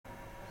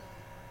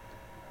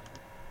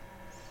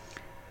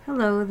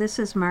Hello, this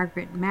is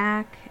Margaret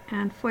Mack,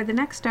 and for the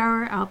next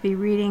hour I'll be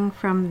reading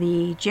from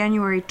the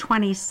January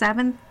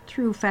 27th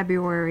through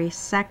February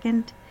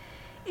 2nd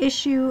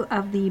issue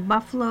of the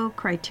Buffalo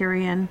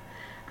Criterion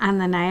on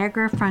the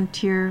Niagara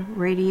Frontier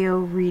Radio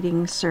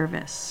Reading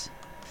Service.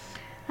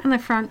 On the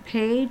front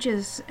page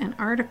is an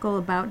article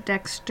about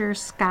Dexter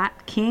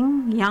Scott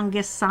King,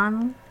 youngest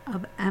son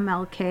of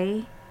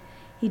MLK.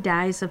 He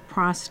dies of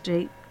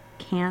prostate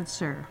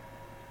cancer.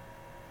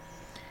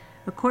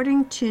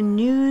 According to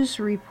news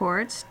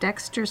reports,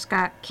 Dexter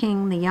Scott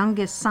King, the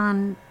youngest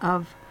son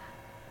of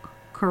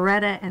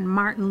Coretta and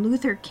Martin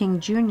Luther King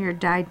Jr.,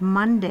 died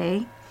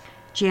Monday,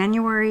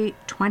 January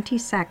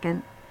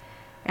 22nd,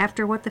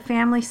 after what the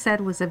family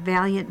said was a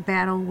valiant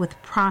battle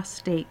with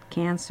prostate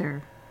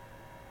cancer.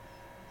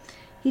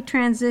 He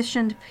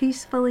transitioned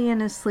peacefully in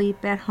his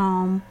sleep at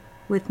home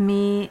with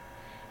me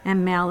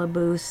and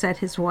Malibu, said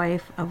his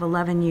wife of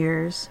 11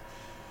 years,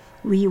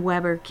 Lee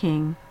Weber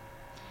King.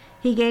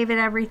 He gave it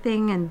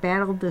everything and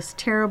battled this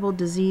terrible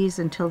disease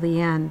until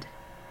the end.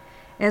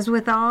 As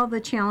with all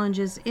the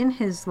challenges in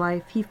his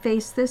life, he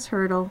faced this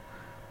hurdle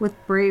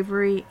with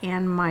bravery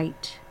and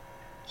might.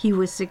 He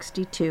was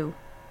 62.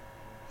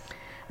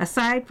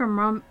 Aside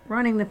from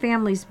running the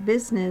family's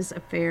business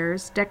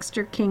affairs,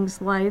 Dexter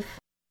King's life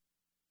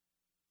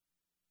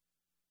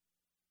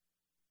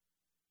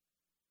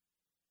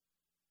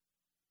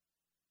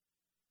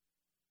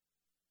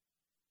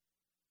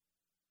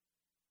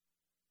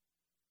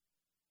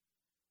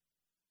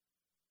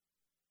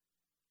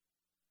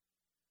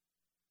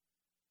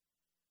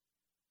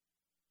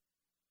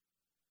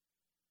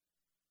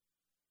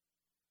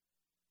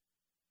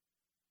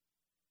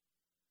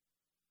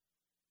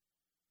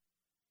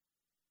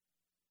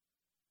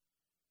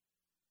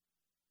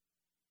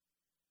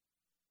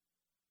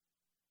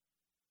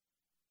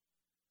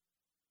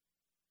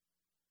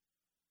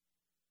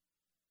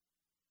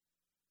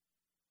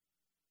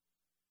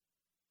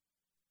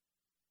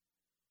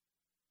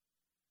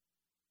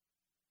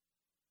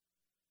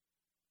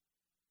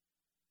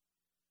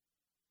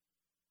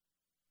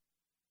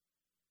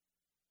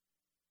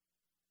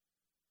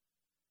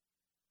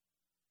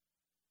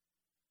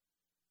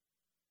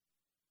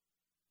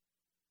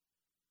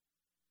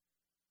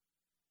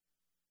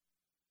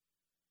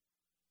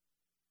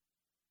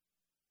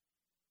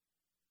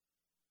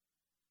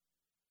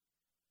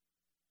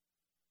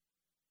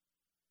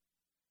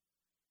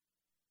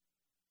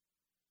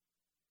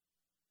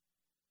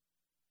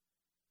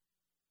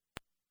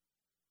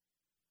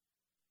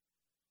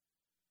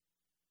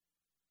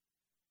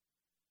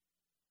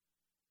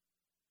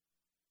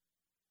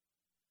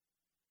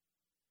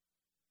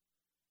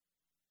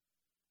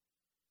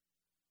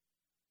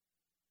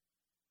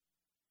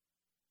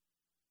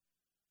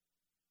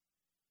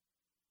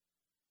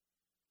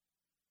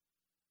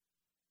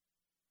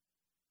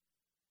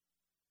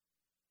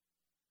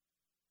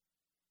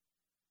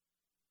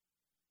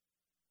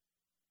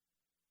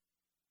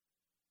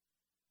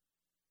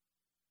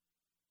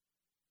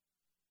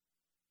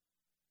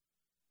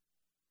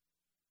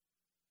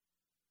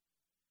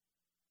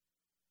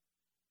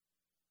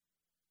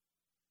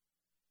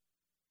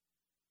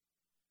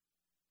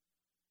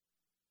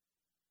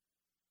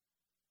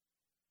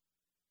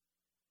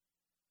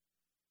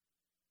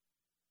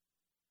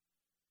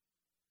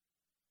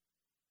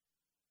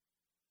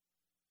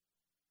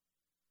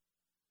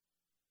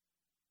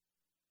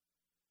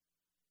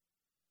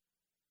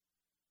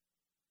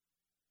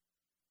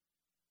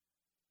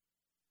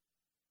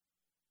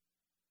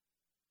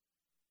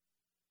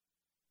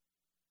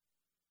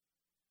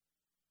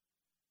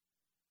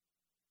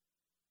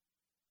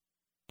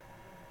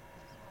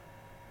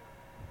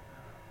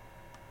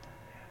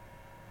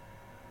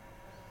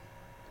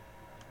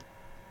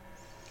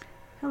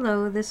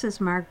Hello, this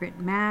is Margaret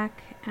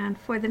Mack, and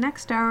for the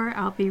next hour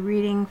I'll be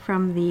reading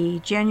from the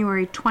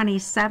January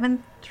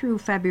 27th through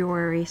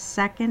February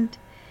 2nd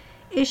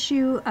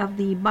issue of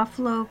the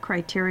Buffalo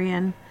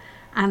Criterion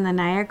on the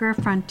Niagara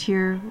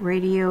Frontier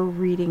Radio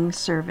Reading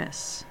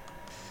Service.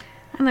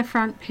 On the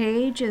front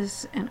page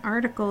is an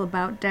article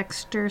about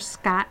Dexter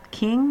Scott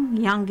King,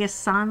 youngest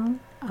son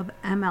of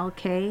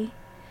MLK.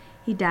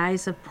 He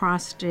dies of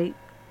prostate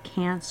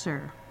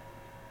cancer.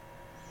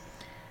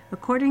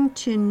 According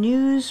to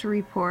news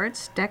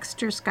reports,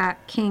 Dexter Scott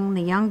King,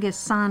 the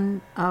youngest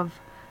son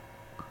of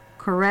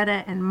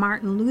Coretta and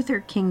Martin Luther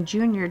King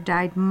Jr.,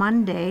 died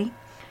Monday,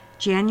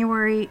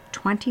 January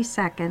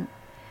 22nd,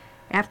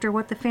 after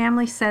what the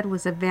family said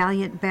was a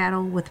valiant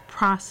battle with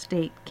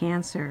prostate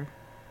cancer.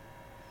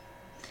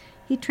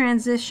 He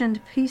transitioned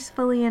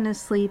peacefully in his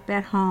sleep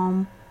at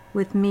home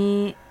with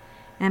me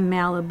and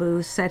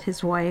Malibu, said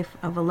his wife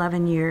of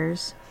 11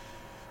 years,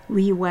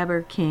 Lee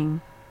Weber King.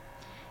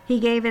 He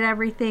gave it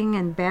everything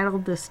and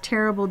battled this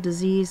terrible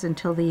disease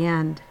until the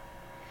end.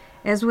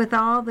 As with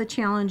all the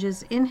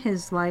challenges in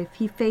his life,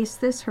 he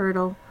faced this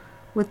hurdle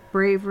with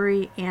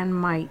bravery and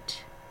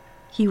might.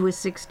 He was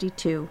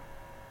 62.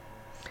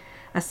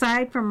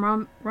 Aside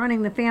from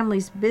running the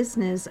family's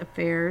business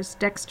affairs,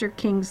 Dexter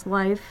King's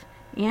life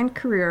and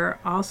career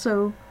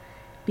also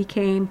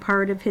became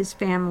part of his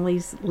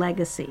family's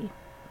legacy.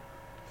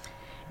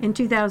 In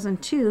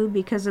 2002,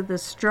 because of the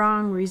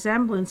strong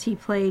resemblance, he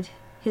played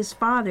his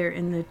father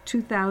in the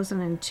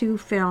 2002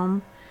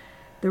 film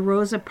The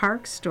Rosa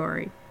Parks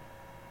Story.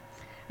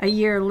 A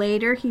year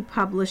later, he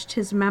published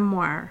his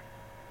memoir,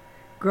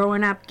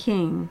 Growing Up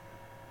King,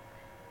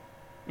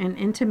 an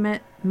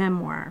intimate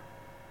memoir.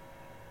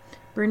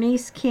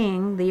 Bernice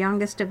King, the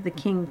youngest of the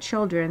King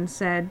children,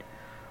 said,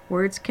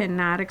 "Words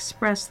cannot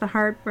express the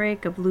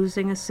heartbreak of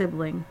losing a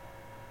sibling."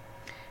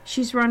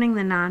 She's running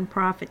the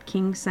nonprofit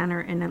King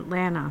Center in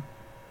Atlanta.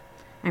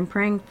 "I'm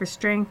praying for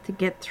strength to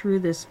get through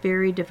this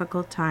very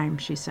difficult time,"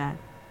 she said.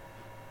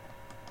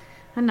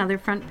 Another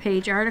front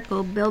page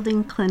article,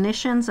 Building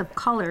Clinicians of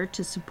Color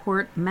to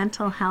Support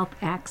Mental Health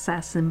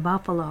Access in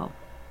Buffalo.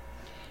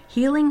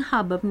 Healing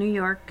Hub of New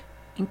York,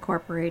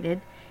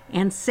 Incorporated,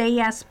 and Say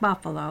Yes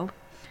Buffalo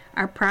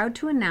are proud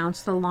to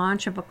announce the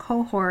launch of a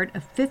cohort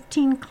of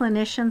 15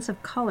 clinicians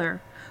of color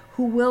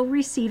who will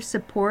receive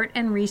support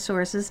and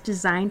resources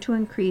designed to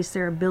increase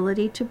their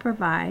ability to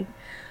provide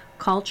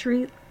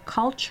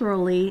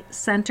culturally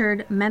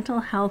centered mental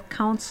health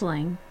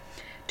counseling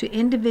to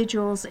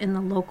individuals in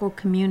the local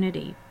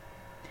community.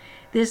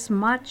 This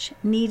much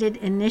needed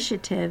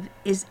initiative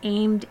is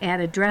aimed at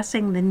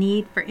addressing the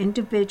need for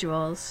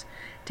individuals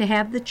to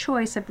have the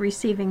choice of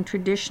receiving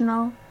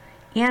traditional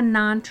and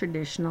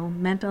non-traditional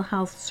mental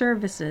health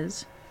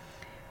services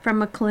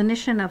from a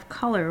clinician of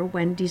color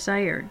when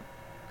desired.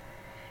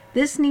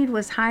 This need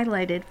was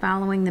highlighted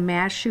following the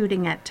mass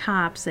shooting at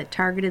Tops that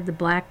targeted the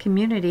Black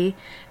community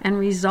and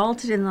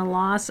resulted in the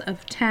loss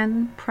of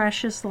 10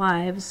 precious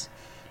lives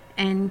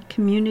and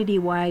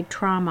community-wide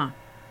trauma.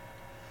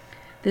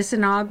 This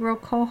inaugural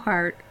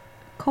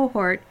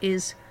cohort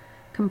is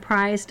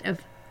comprised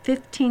of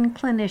 15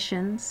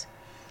 clinicians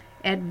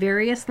at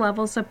various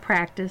levels of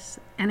practice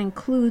and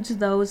includes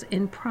those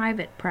in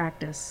private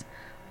practice,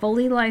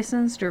 fully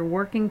licensed or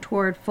working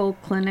toward full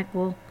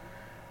clinical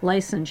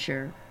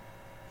licensure,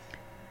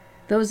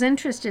 those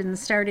interested in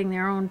starting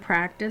their own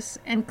practice,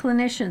 and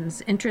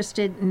clinicians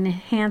interested in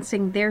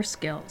enhancing their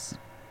skills.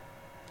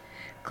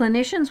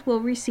 Clinicians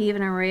will receive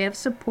an array of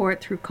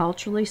support through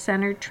culturally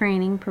centered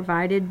training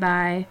provided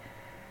by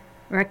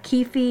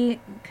Rakifi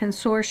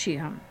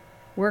Consortium,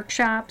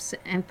 workshops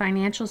and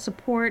financial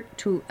support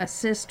to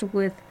assist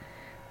with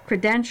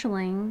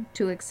credentialing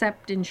to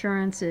accept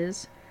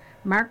insurances,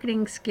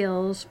 marketing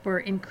skills for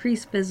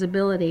increased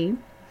visibility,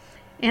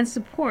 and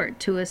support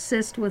to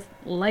assist with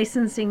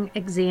licensing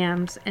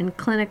exams and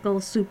clinical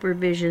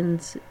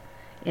supervisions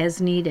as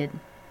needed.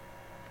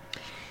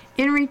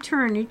 In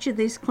return, each of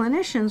these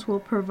clinicians will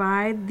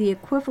provide the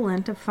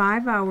equivalent of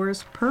 5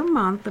 hours per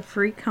month of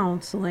free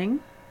counseling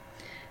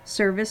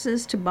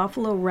services to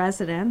Buffalo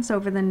residents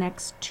over the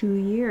next 2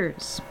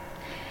 years.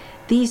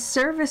 These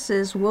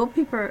services will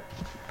be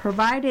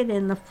provided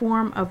in the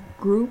form of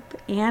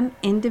group and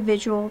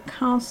individual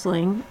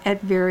counseling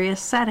at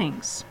various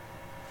settings.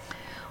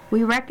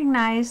 We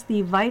recognize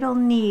the vital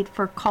need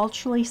for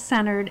culturally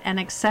centered and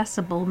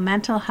accessible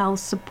mental health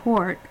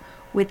support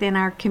within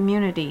our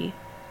community,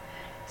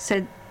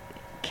 said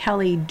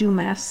Kelly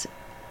Dumas,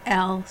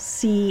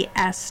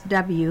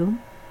 LCSW,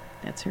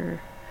 that's her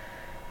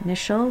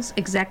initials,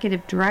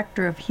 Executive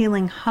Director of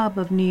Healing Hub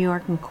of New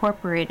York,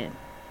 Incorporated.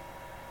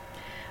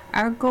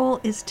 Our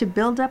goal is to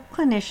build up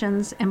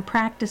clinicians and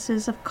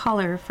practices of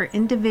color for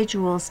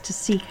individuals to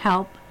seek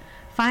help,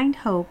 find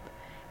hope,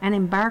 and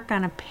embark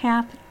on a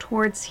path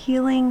towards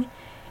healing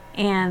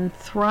and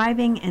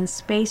thriving in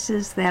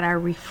spaces that are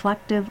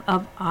reflective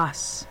of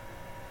us.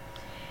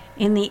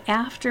 In the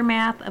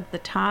aftermath of the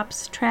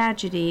Tops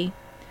tragedy,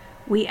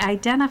 we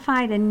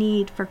identified a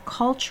need for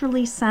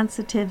culturally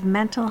sensitive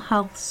mental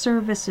health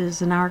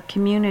services in our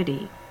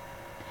community,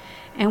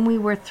 and we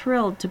were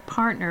thrilled to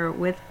partner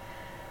with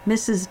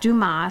Mrs.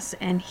 Dumas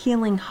and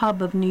Healing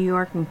Hub of New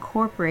York,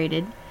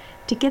 Incorporated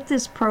to get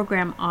this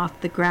program off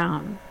the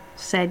ground,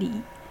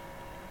 said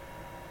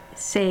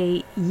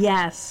Say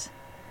Yes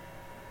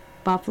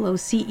Buffalo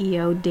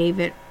CEO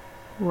David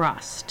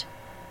Rust.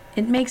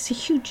 It makes a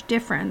huge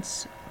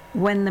difference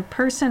when the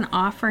person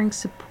offering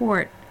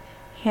support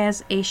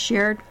has a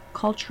shared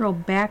cultural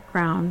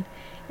background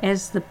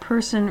as the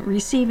person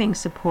receiving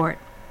support,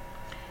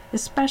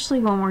 especially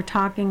when we're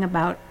talking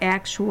about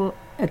actual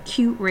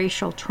acute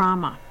racial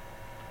trauma.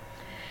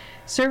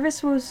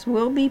 Services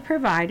will be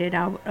provided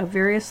out of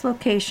various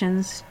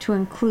locations to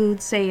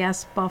include Say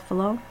Yes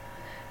Buffalo,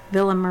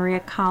 Villa Maria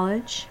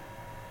College,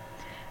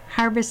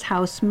 Harvest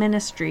House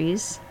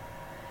Ministries,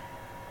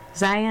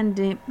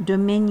 Zion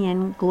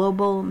Dominion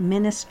Global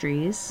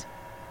Ministries,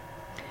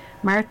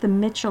 Martha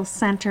Mitchell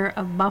Center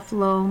of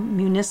Buffalo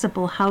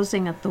Municipal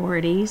Housing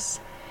Authorities,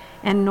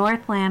 and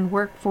Northland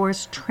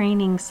Workforce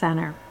Training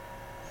Center.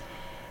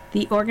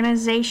 The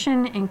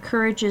organization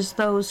encourages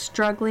those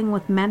struggling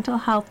with mental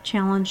health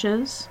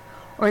challenges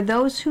or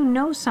those who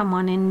know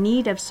someone in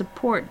need of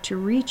support to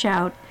reach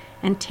out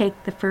and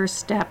take the first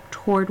step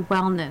toward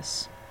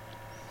wellness.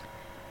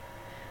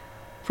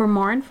 For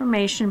more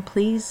information,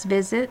 please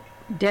visit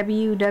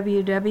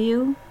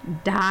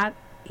www.sayesbuffalo.org.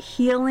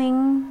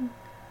 Healing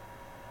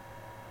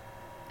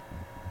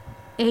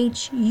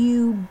hubny.org.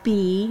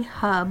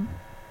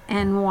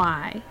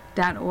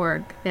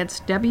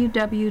 That's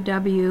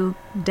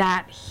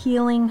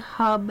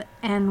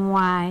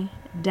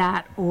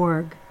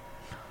www.healinghubny.org.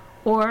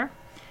 Or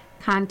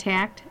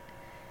contact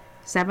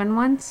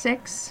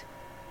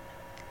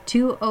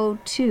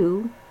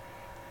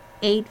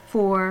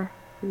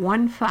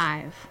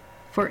 716-202-8415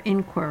 for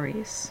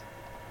inquiries.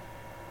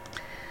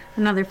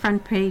 Another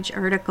front page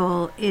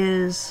article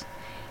is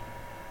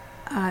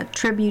a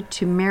tribute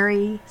to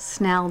Mary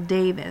Snell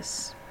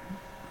Davis.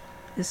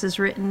 This is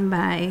written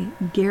by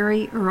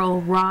Gary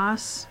Earl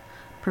Ross,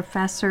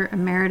 Professor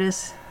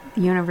Emeritus,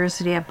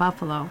 University at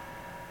Buffalo.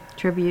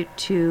 Tribute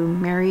to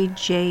Mary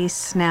J.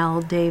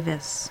 Snell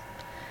Davis.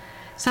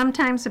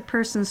 Sometimes a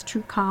person's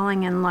true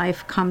calling in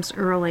life comes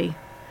early,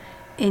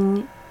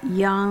 in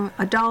young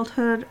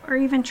adulthood or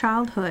even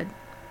childhood.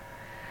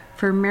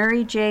 For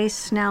Mary J.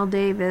 Snell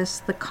Davis,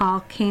 the call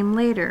came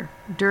later,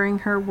 during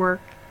her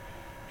work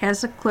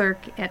as a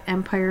clerk at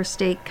Empire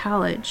State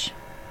College,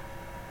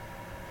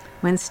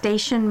 when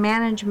station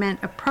management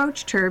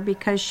approached her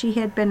because she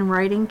had been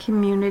writing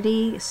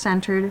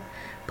community-centered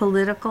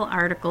political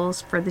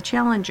articles for the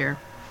Challenger.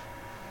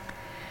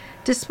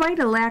 Despite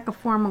a lack of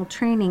formal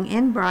training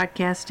in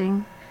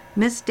broadcasting,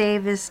 Miss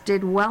Davis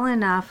did well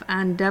enough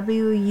on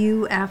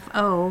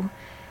WUFO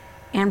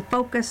and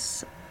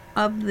focus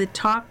of the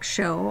talk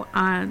show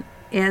on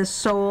as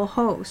sole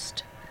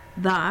host.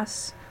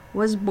 Thus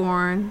was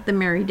born The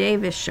Mary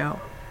Davis Show,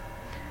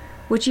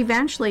 which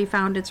eventually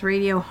found its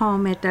radio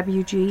home at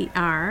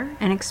WGR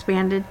and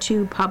expanded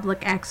to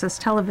public access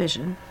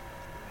television.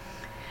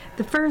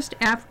 The first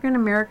African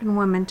American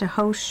woman to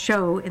host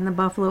show in the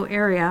Buffalo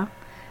area,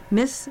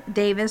 Miss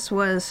Davis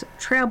was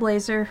a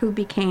trailblazer who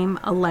became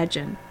a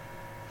legend.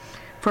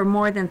 For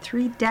more than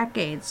 3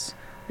 decades,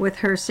 with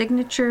her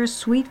signature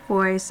sweet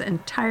voice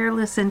and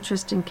tireless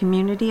interest in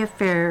community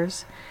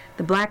affairs,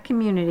 the Black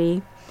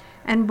community,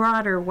 and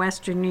broader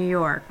Western New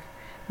York,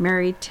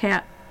 Mary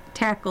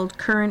tackled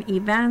current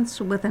events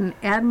with an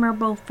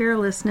admirable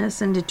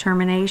fearlessness and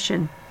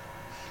determination.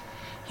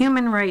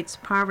 Human rights,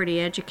 poverty,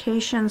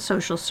 education,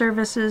 social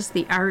services,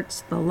 the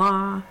arts, the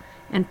law,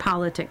 and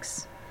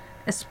politics,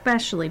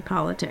 especially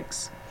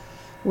politics,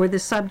 were the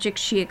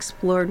subjects she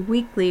explored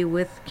weekly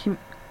with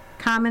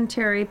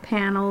commentary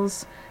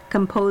panels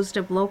composed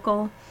of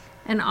local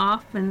and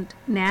often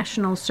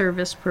national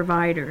service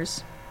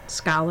providers,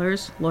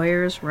 scholars,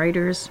 lawyers,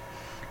 writers,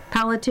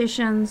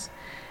 politicians,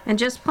 and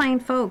just plain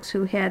folks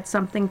who had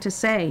something to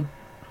say.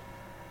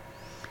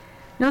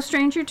 No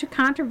stranger to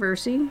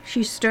controversy,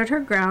 she stood her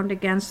ground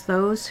against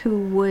those who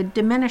would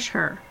diminish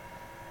her.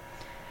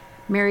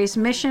 Mary's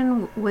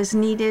mission was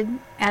needed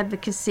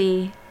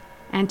advocacy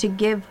and to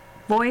give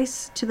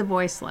voice to the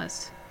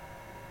voiceless.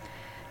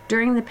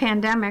 During the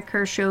pandemic,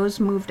 her shows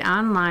moved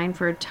online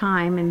for a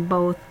time in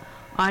both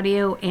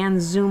audio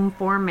and Zoom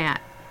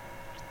format.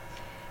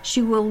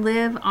 She will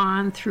live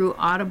on through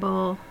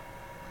Audible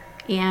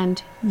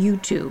and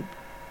YouTube.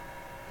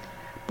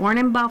 Born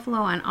in Buffalo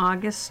on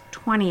August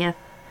 20th,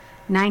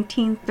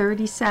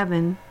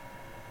 1937,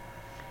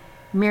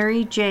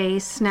 Mary J.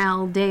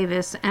 Snell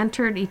Davis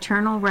entered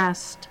eternal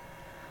rest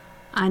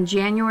on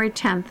January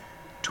 10th,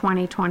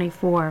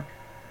 2024.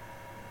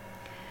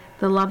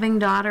 The loving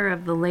daughter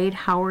of the late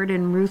Howard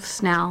and Ruth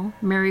Snell,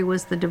 Mary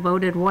was the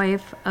devoted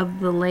wife of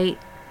the late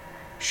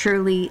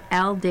Shirley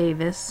L.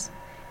 Davis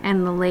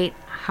and the late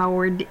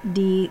Howard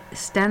D.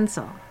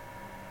 Stenzel,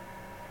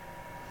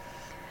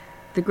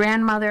 the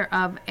grandmother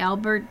of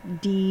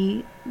Albert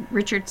D.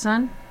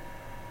 Richardson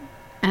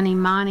and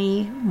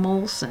Imani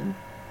Molson,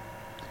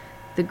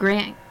 the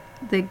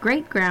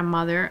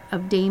great-grandmother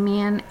of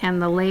Damien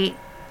and the late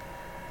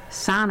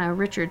Sana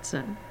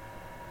Richardson,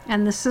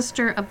 and the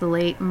sister of the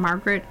late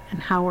Margaret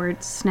and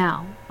Howard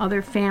Snell,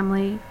 other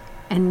family,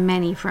 and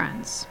many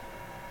friends.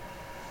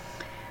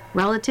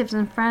 Relatives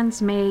and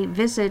friends may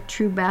visit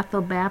True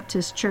Bethel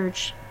Baptist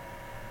Church,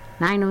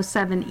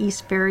 907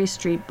 East Ferry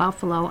Street,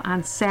 Buffalo,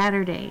 on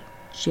Saturday,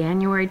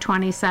 January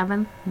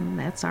 27th.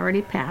 That's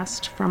already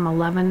passed, from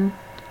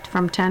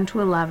 10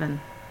 to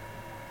 11.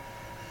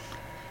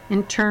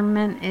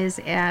 Interment is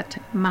at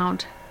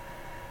Mount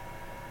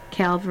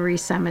Calvary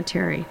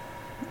Cemetery.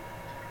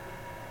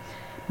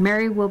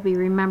 Mary will be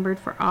remembered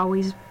for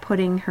always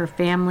putting her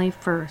family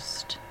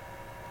first.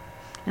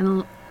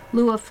 In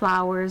lieu of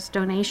flowers,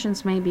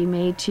 donations may be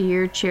made to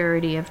your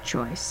charity of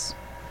choice.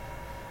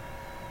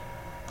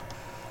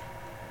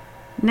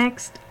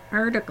 Next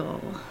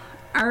article,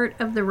 Art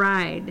of the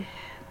Ride.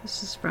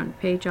 This is front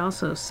page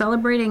also.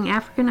 Celebrating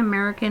African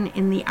American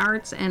in the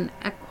Arts and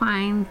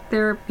Equine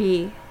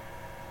Therapy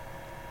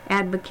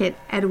advocate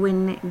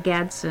Edwin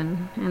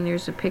Gadsden. And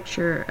there's a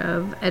picture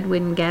of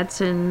Edwin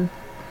Gadsden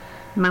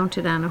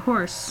mounted on a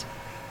horse.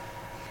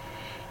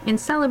 In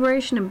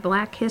celebration of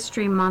Black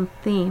History Month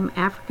theme,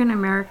 African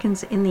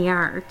Americans in the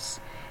Arts,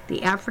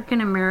 the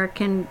African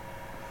American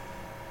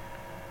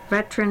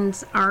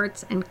Veterans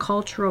Arts and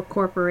Cultural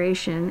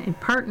Corporation, in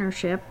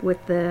partnership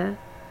with the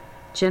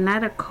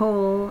Janetta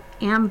Cole,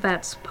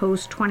 AmVets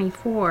Post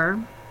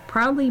 24,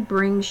 proudly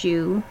brings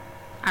you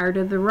Art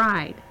of the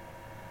Ride,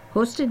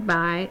 hosted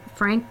by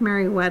Frank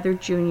Merriweather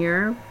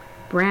Jr.,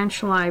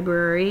 Branch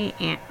Library,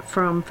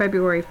 from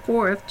February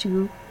 4th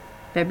to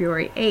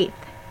February 8th.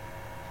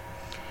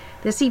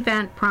 This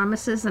event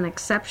promises an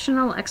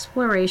exceptional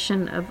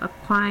exploration of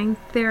equine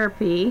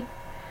therapy,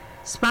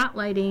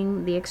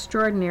 spotlighting the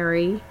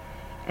extraordinary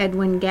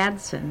Edwin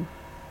Gadsden.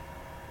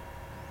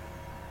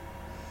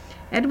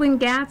 Edwin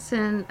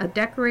Gadsden, a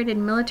decorated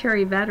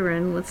military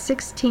veteran with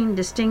 16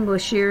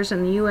 distinguished years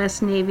in the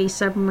U.S. Navy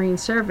submarine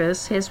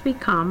service, has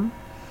become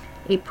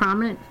a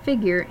prominent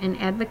figure in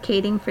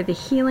advocating for the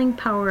healing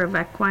power of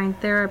equine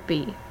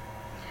therapy.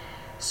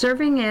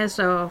 Serving as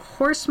a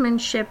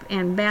horsemanship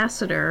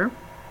ambassador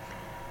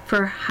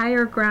for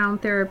higher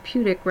ground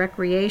therapeutic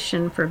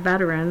recreation for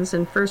veterans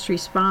and first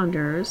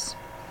responders,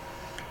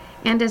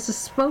 and as a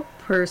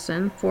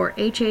spokesperson for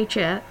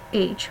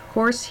HHH,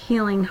 Horse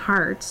Healing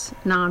Hearts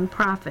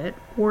nonprofit,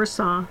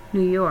 Warsaw,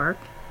 New York,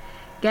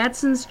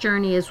 Gadsden's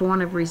journey is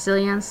one of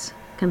resilience,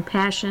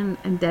 compassion,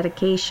 and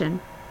dedication.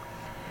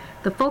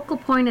 The focal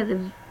point of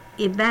the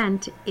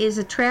event is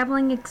a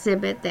traveling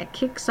exhibit that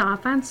kicks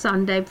off on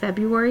Sunday,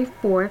 February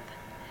 4th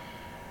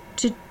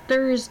to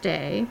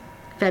Thursday,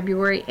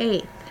 February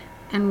 8th,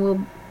 and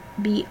will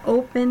be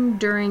open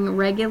during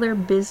regular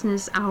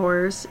business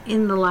hours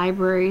in the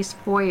library's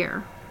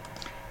foyer.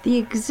 The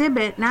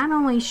exhibit not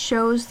only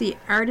shows the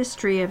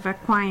artistry of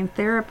equine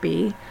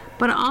therapy,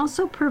 but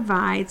also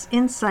provides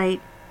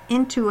insight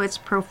into its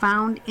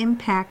profound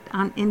impact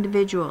on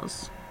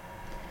individuals,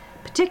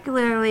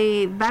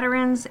 particularly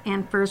veterans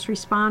and first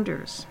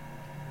responders.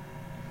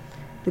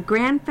 The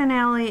grand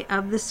finale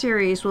of the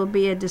series will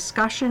be a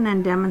discussion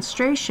and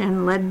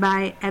demonstration led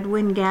by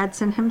Edwin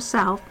Gadsden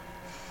himself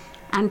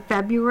on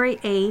February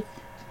 8th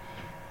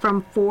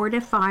from 4 to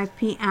 5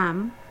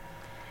 p.m.,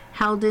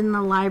 held in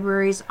the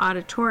library's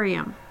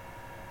auditorium.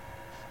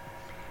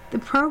 The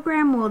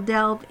program will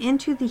delve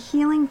into the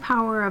healing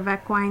power of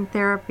equine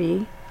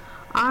therapy,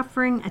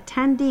 offering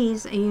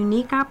attendees a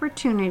unique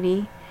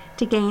opportunity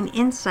to gain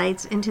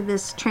insights into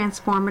this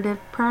transformative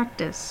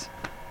practice.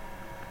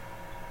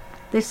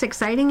 This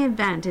exciting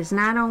event is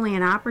not only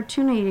an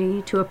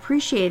opportunity to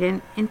appreciate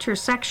an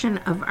intersection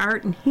of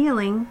art and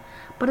healing,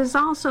 but is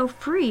also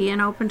free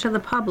and open to the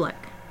public.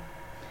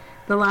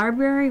 The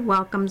library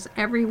welcomes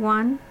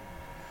everyone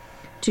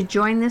to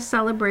join this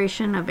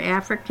celebration of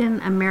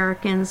African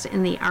Americans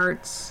in the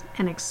arts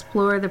and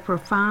explore the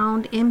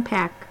profound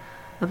impact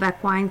of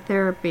equine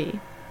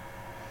therapy.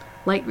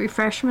 Light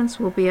refreshments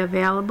will be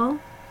available,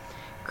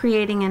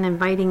 creating an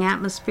inviting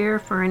atmosphere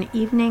for an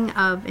evening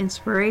of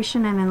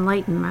inspiration and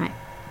enlightenment.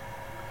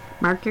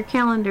 Mark your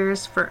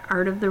calendars for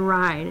Art of the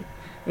Ride,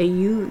 a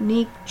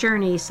unique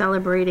journey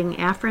celebrating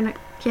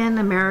African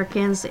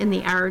Americans in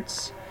the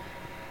arts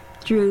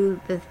through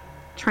the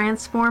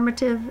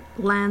transformative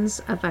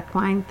lens of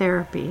equine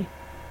therapy.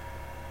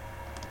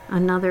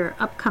 Another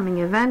upcoming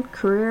event,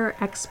 Career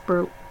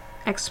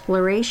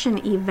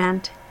Exploration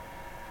Event,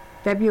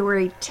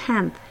 February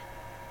 10th.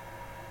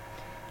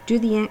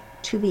 Due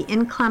to the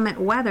inclement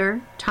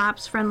weather,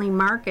 Tops Friendly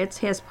Markets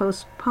has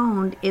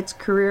postponed its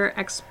Career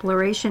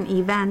Exploration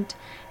event,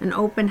 an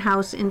open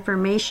house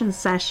information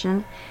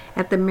session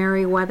at the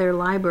Merriweather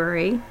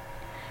Library,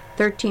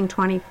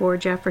 1324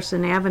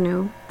 Jefferson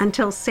Avenue,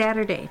 until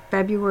Saturday,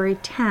 February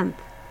 10th,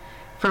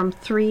 from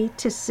 3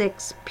 to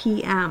 6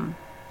 p.m.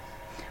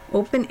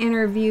 Open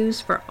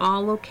interviews for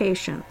all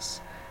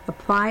locations.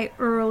 Apply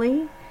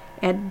early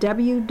at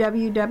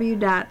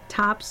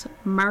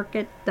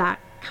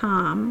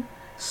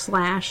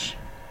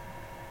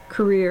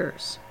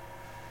www.topsmarket.com/careers.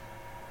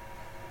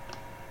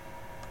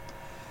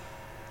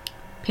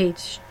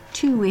 Page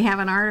 2, we have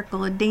an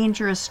article, A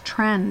Dangerous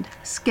Trend,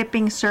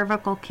 Skipping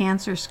Cervical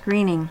Cancer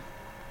Screening.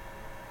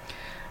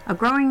 A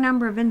growing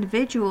number of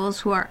individuals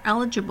who are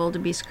eligible to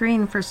be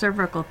screened for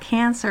cervical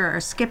cancer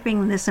are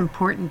skipping this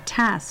important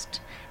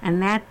test,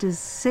 and that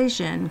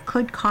decision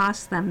could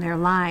cost them their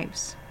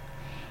lives.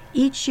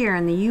 Each year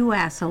in the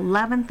U.S.,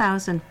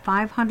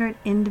 11,500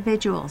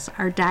 individuals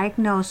are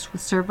diagnosed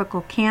with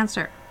cervical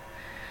cancer,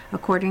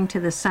 according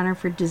to the Center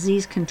for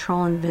Disease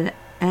Control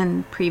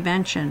and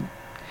Prevention,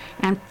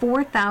 and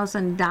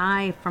 4,000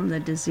 die from the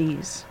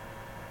disease.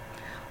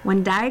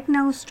 When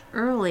diagnosed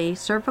early,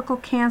 cervical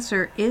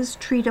cancer is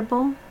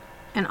treatable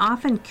and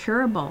often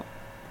curable,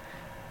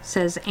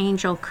 says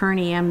Angel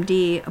Kearney,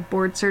 MD, a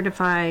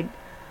board-certified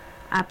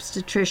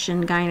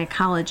obstetrician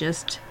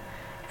gynecologist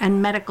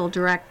and medical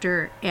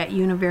director at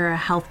Univera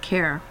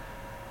Healthcare.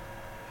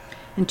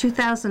 In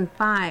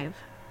 2005,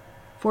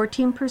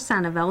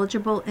 14% of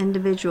eligible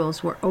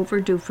individuals were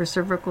overdue for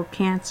cervical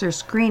cancer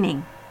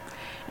screening,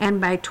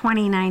 and by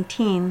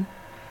 2019,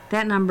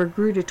 that number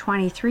grew to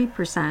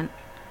 23%,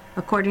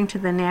 according to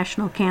the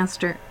National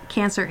Cancer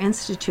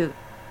Institute.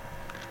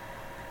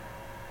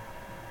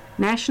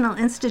 National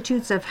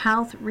Institutes of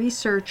Health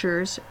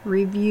researchers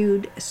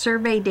reviewed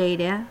survey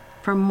data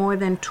from more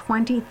than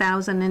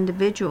 20,000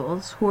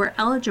 individuals who are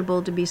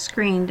eligible to be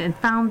screened and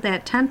found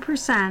that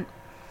 10%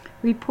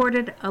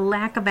 reported a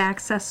lack of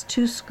access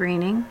to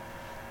screening.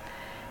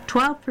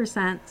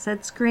 12%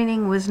 said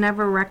screening was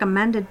never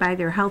recommended by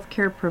their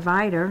healthcare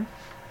provider.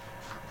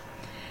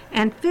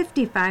 And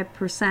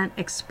 55%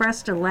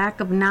 expressed a lack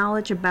of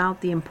knowledge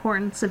about the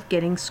importance of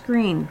getting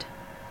screened.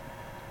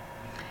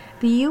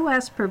 The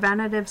U.S.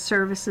 Preventative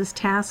Services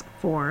Task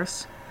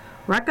Force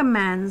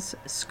recommends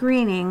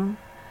screening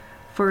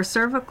for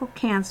cervical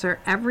cancer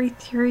every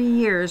 3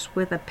 years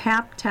with a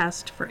Pap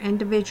test for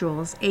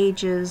individuals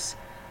ages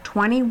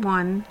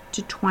 21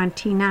 to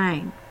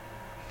 29.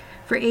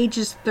 For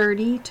ages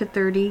 30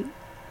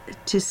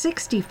 to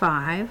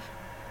 65,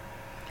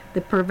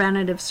 the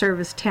Preventative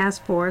Service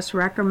Task Force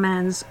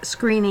recommends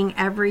screening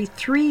every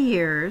 3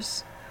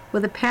 years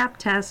with a Pap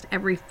test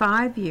every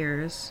 5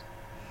 years,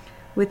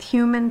 with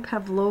human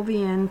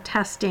Pavlovian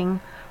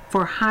testing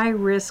for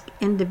high-risk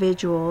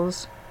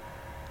individuals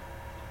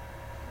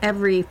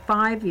every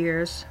 5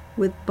 years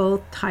with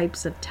both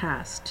types of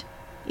test.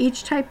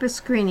 Each type of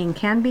screening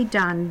can be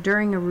done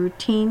during a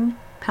routine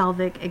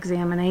pelvic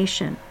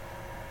examination.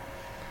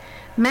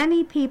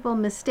 Many people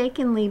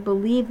mistakenly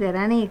believe that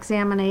any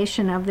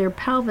examination of their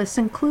pelvis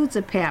includes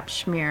a Pap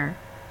smear,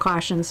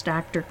 cautions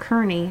Dr.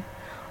 Kearney.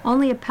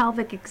 Only a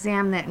pelvic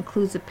exam that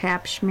includes a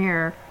Pap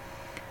smear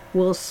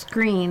will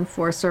screen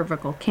for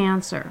cervical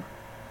cancer.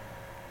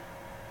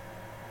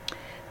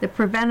 The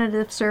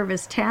Preventative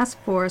Service Task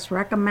Force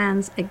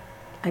recommends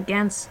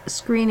against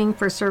screening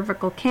for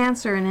cervical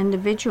cancer in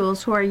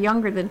individuals who are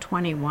younger than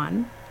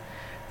 21,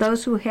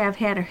 those who have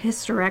had a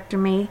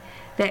hysterectomy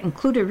that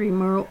included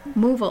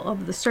removal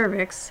of the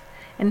cervix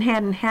and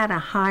hadn't had a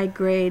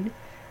high-grade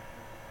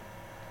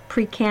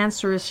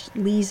precancerous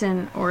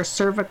lesion or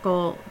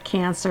cervical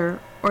cancer,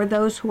 or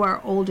those who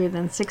are older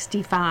than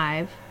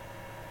 65,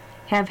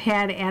 have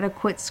had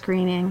adequate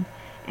screening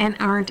and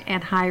aren't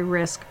at high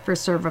risk for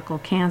cervical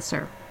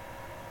cancer.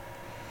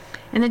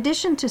 In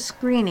addition to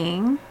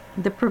screening,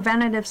 the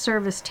Preventative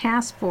Service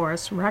Task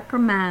Force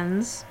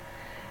recommends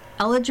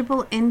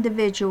eligible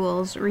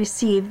individuals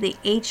receive the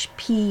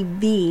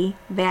HPV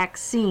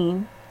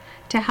vaccine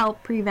to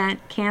help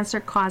prevent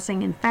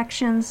cancer-causing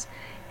infections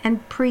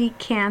and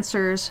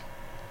precancers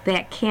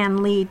that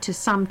can lead to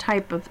some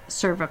type of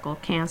cervical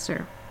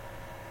cancer.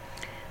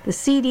 The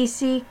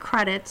CDC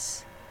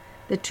credits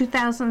the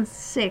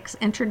 2006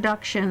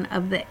 introduction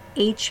of the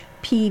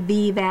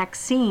HPV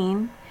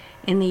vaccine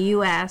in the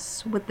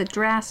U.S. with the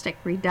drastic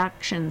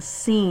reductions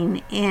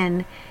seen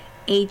in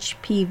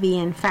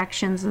HPV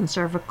infections and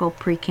cervical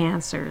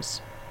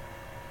precancers.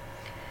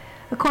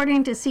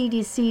 According to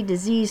CDC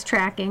disease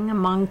tracking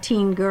among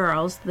teen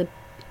girls, the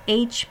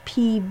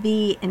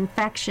HPV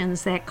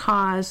infections that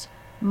cause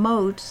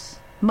most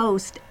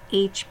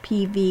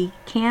HPV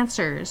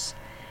cancers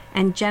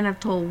and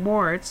genital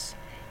warts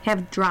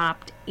have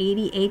dropped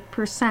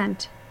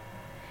 88%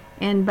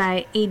 and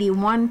by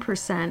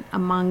 81%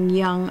 among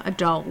young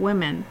adult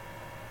women.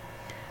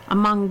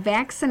 Among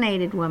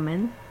vaccinated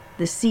women,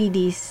 the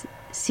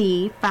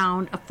CDC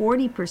found a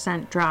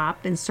 40%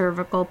 drop in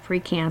cervical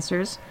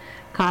precancers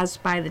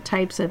caused by the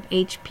types of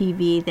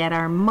HPV that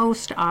are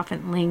most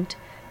often linked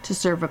to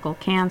cervical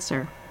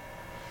cancer.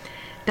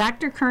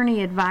 Dr.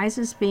 Kearney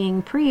advises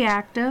being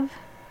proactive,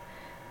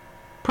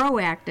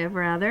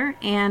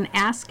 and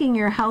asking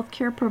your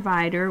healthcare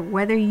provider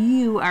whether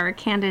you are a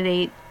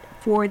candidate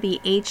for the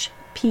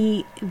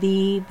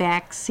HPV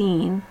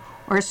vaccine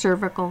or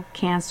cervical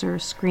cancer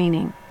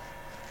screening.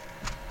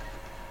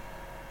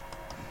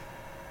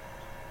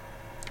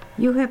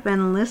 You have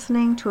been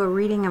listening to a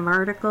reading of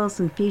articles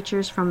and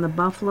features from the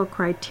Buffalo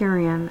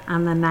Criterion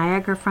on the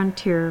Niagara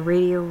Frontier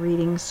Radio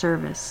Reading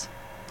Service.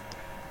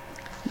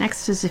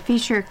 Next is a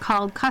feature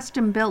called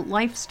Custom Built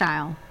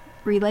Lifestyle,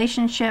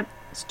 Relationship,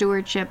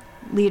 Stewardship,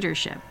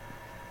 Leadership.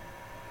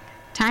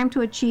 Time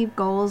to Achieve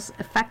Goals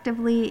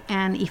Effectively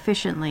and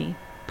Efficiently,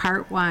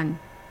 Part 1.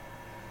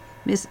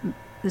 This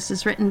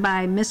is written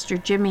by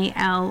Mr. Jimmy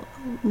L.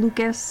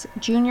 Lucas,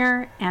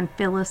 Jr. and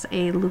Phyllis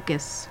A.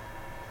 Lucas.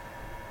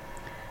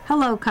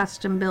 Hello,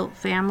 Custom Built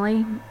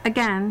family.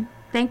 Again,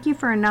 thank you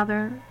for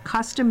another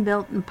Custom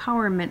Built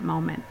Empowerment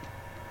moment.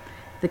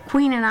 The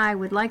Queen and I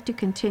would like to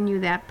continue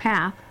that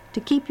path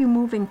to keep you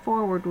moving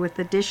forward with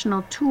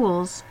additional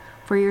tools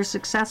for your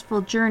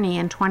successful journey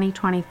in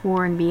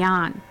 2024 and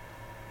beyond.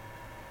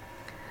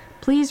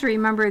 Please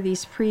remember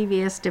these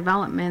previous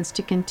developments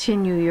to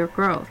continue your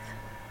growth.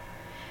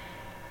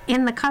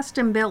 In the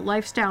Custom Built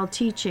Lifestyle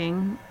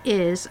teaching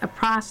is a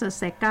process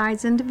that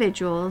guides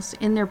individuals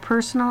in their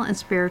personal and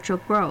spiritual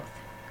growth.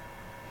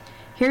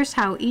 Here's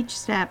how each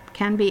step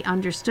can be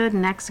understood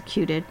and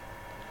executed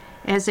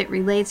as it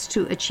relates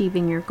to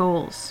achieving your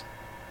goals.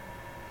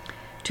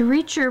 To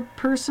reach your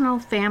personal,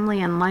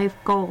 family, and life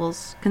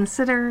goals,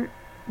 consider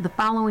the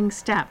following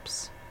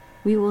steps.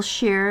 We will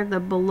share the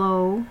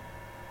below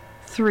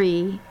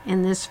 3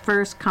 in this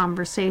first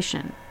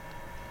conversation.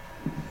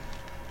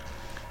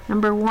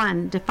 Number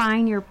 1,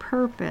 define your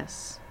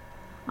purpose.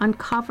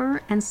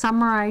 Uncover and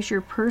summarize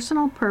your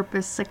personal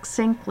purpose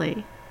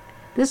succinctly.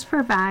 This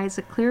provides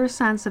a clear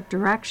sense of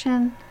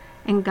direction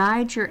and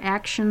guide your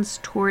actions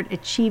toward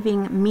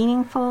achieving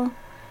meaningful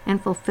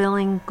and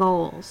fulfilling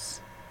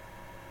goals.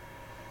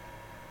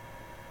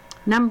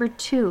 Number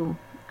 2,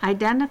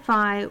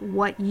 identify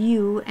what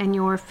you and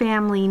your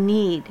family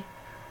need.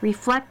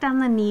 Reflect on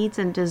the needs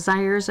and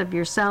desires of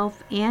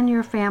yourself and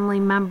your family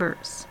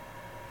members.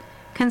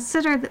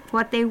 Consider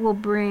what will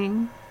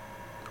bring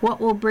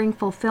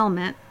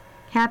fulfillment,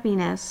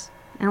 happiness,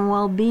 and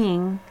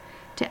well-being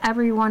to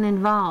everyone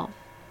involved.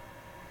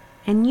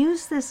 And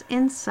use this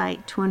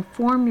insight to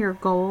inform your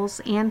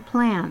goals and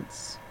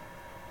plans.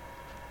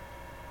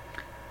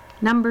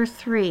 Number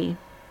 3,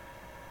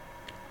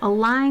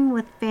 align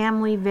with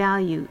family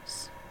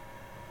values.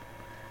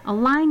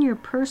 Align your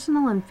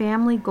personal and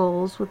family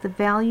goals with the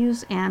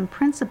values and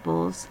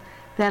principles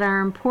that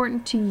are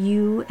important to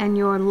you and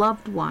your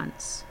loved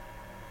ones.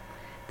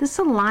 This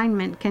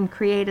alignment can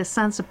create a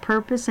sense of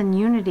purpose and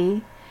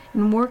unity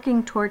in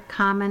working toward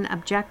common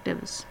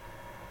objectives.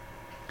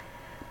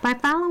 By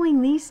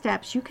following these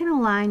steps, you can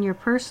align your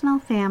personal,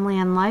 family,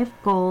 and life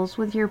goals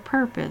with your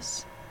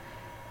purpose,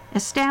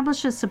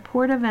 establish a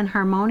supportive and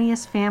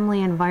harmonious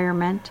family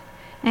environment,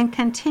 and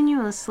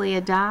continuously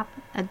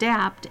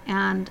adapt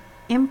and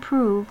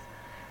improve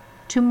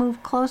to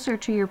move closer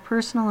to your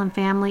personal and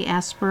family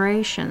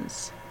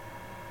aspirations.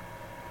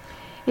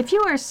 If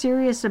you are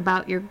serious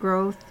about your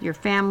growth, your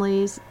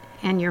families,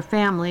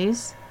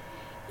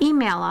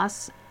 email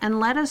us and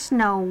let us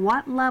know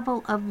what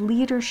level of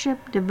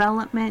leadership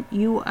development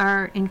you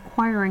are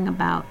inquiring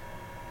about.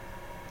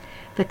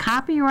 The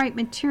copyright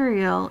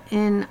material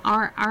in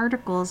our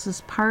articles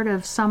is part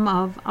of some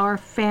of our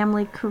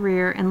family,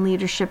 career, and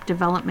leadership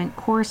development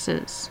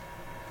courses.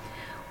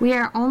 We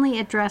are only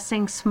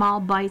addressing small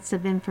bites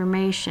of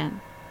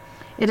information.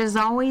 It is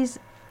always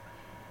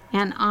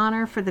an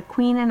honor for the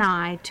Queen and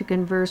I to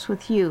converse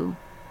with you.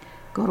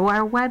 Go to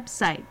our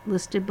website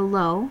listed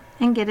below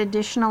and get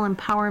additional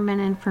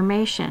empowerment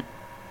information.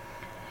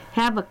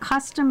 Have a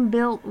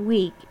custom-built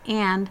week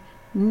and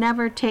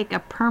never take a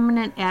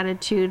permanent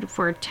attitude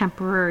for a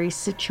temporary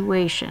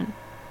situation.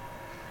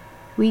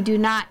 We do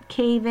not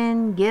cave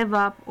in, give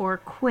up, or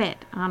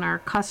quit on our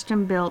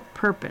custom-built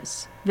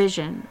purpose,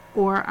 vision,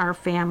 or our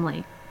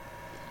family.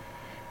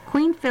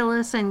 Queen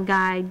Phyllis and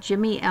Guy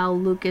Jimmy L.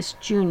 Lucas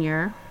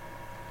Jr.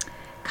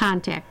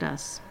 Contact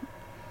us.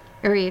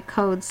 Area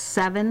code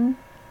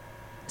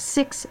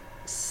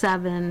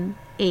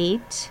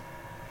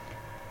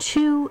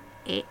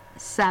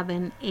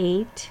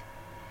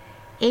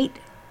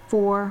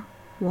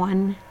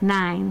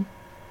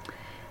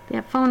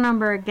That phone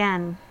number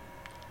again,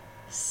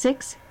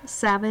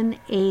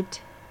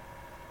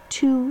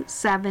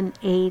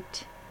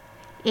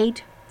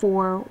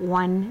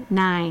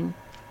 678-278-8419.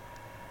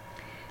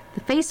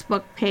 The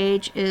Facebook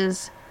page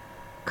is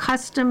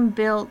Custom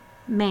Built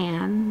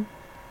Man.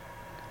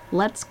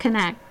 Let's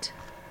connect.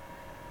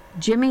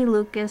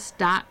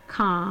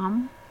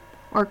 JimmyLucas.com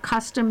or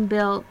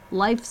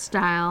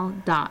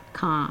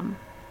CustomBuiltLifestyle.com.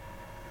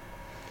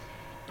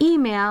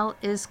 Email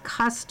is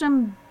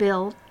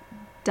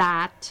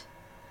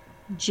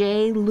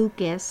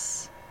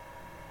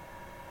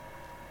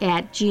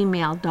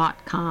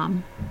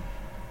custombuilt.jlucas@gmail.com.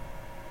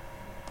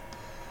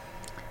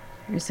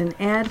 There's an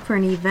ad for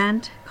an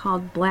event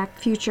called Black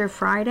Future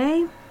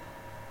Friday,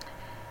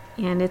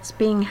 and it's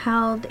being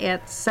held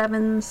at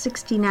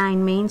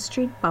 769 Main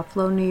Street,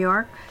 Buffalo, New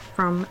York,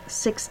 from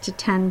 6 to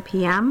 10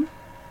 p.m.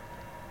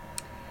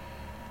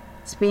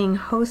 It's being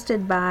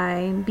hosted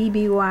by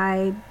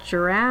BBY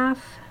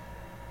Giraffe.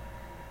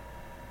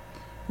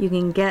 You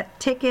can get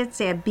tickets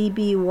at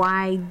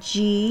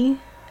bbyg.xyz.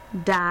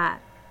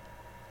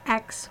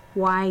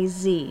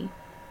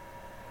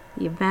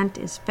 The event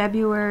is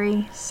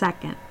February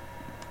 2nd.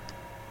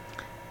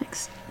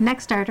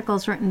 Next article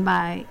is written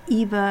by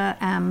Eva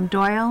M.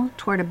 Doyle,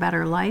 Toward a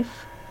Better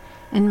Life,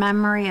 in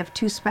memory of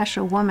two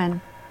special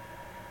women.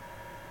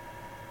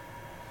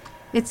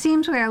 It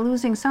seems we are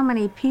losing so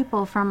many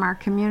people from our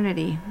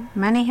community.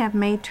 Many have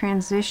made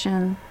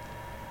transition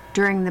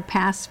during the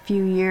past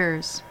few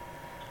years.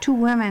 Two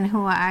women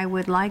who I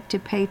would like to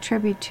pay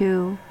tribute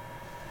to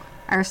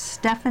are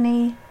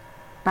Stephanie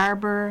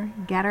Barber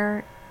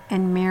Getter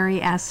and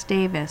Mary S.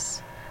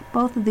 Davis.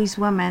 Both of these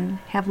women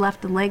have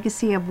left a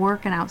legacy of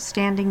work and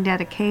outstanding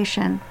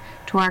dedication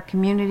to our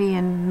community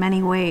in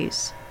many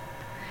ways.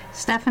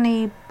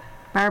 Stephanie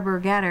Barber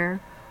Getter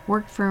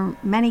worked for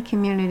many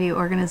community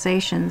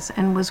organizations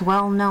and was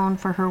well known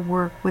for her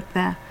work with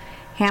the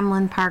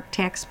Hamlin Park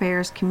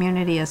Taxpayers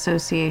Community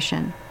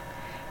Association.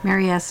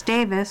 Mary S.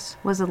 Davis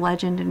was a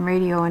legend in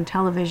radio and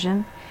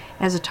television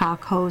as a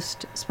talk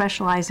host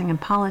specializing in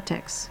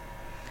politics.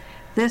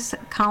 This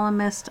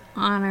columnist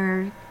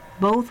honored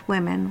both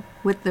women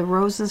with the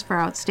Roses for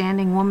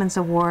Outstanding Women's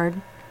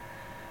Award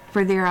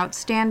for their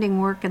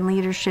outstanding work and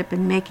leadership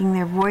in making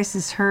their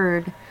voices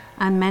heard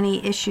on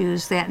many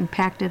issues that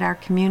impacted our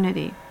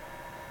community.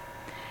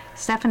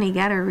 Stephanie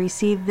Getter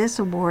received this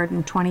award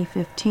in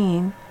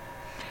 2015,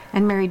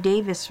 and Mary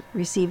Davis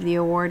received the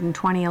award in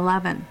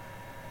 2011.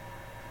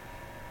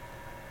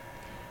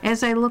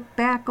 As I look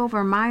back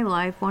over my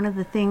life, one of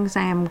the things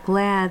I am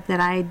glad that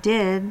I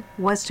did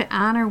was to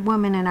honor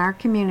women in our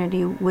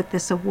community with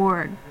this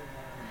award.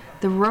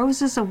 The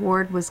Roses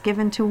Award was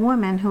given to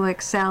women who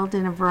excelled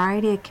in a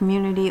variety of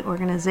community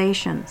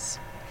organizations.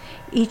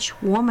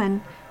 Each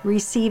woman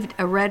received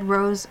a red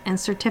rose and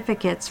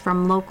certificates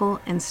from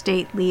local and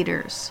state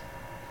leaders.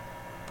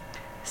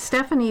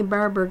 Stephanie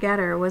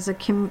Barber-Getter was a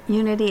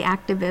community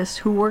activist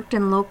who worked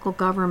in local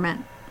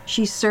government.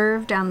 She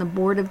served on the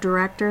board of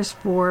directors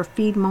for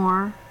Feed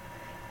More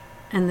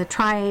and the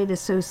Tri-Aid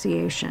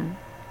Association.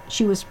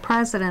 She was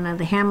president of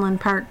the Hamlin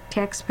Park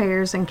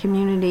Taxpayers and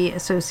Community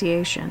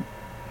Association.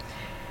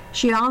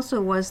 She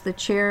also was the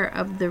chair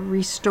of the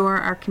Restore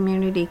Our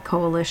Community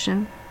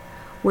Coalition,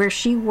 where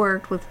she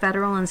worked with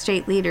federal and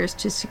state leaders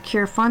to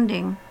secure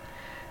funding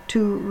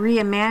to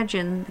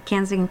reimagine the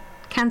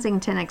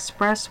Kensington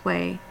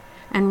Expressway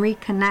and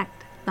reconnect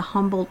the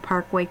Humboldt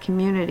Parkway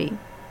community.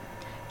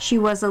 She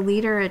was a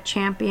leader, a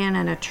champion,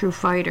 and a true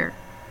fighter.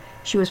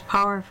 She was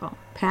powerful,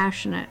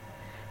 passionate,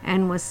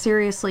 and was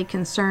seriously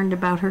concerned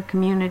about her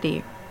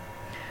community.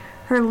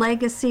 Her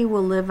legacy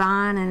will live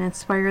on and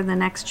inspire the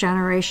next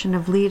generation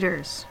of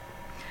leaders.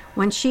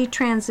 When she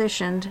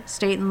transitioned,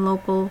 state and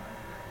local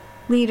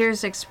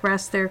leaders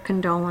expressed their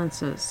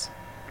condolences.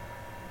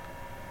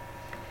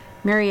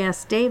 Mary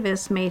S.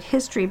 Davis made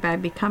history by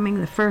becoming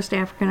the first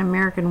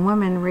African-American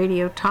woman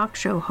radio talk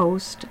show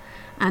host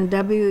on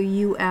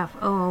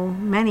WUFO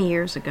many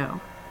years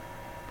ago.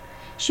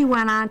 She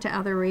went on to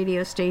other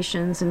radio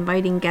stations,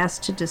 inviting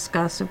guests to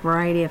discuss a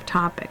variety of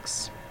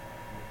topics.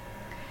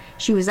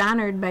 She was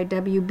honored by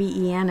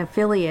WBEN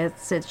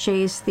affiliates at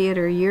Shays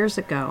Theater years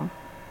ago.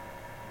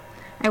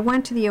 I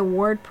went to the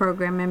award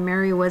program, and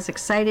Mary was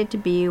excited to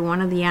be one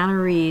of the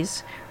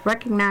honorees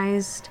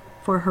recognized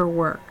for her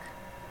work.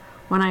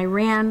 When I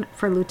ran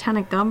for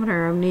Lieutenant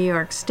Governor of New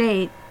York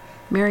State,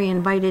 Mary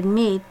invited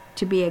me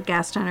to be a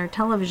guest on her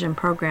television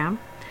program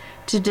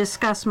to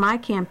discuss my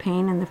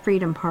campaign and the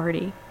Freedom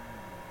Party.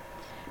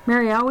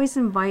 Mary always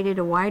invited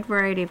a wide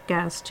variety of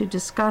guests to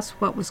discuss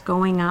what was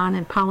going on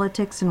in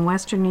politics in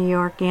Western New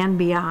York and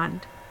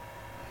beyond.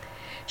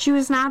 She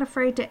was not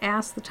afraid to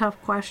ask the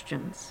tough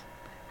questions.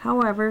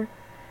 However,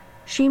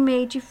 she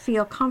made you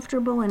feel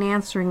comfortable in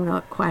answering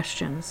the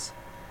questions.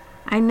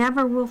 I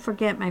never will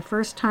forget my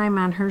first time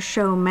on her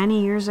show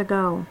many years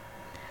ago.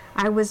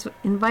 I was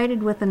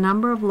invited with a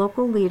number of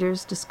local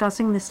leaders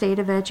discussing the state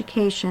of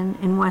education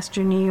in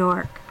Western New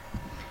York.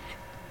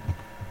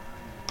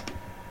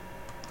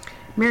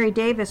 Mary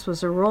Davis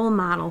was a role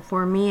model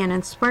for me and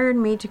inspired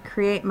me to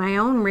create my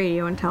own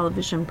radio and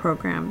television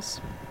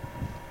programs.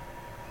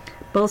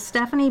 Both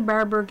Stephanie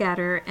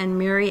Barber-Getter and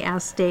Mary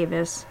S.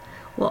 Davis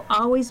will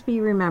always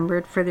be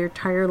remembered for their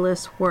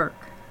tireless work.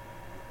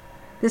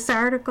 This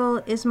article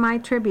is my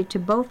tribute to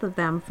both of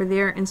them for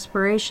their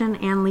inspiration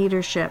and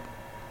leadership.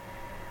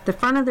 The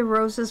front of the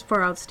Roses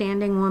for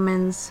Outstanding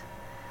Women's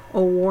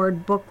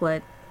Award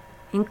booklet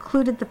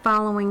included the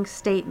following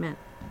statement: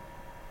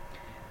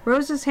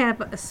 Roses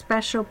have a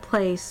special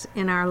place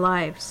in our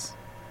lives.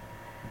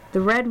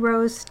 The red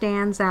rose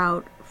stands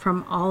out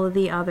from all of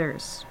the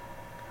others.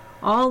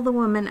 All the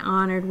women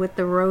honored with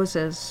the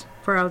Roses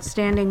for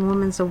Outstanding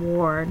Women's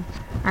Award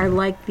are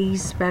like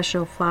these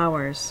special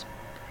flowers.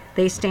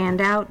 They stand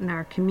out in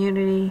our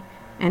community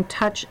and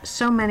touch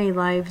so many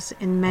lives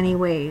in many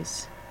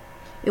ways.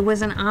 It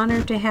was an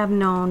honor to have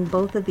known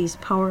both of these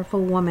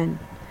powerful women.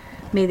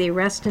 May they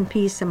rest in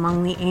peace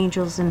among the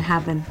angels in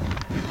heaven.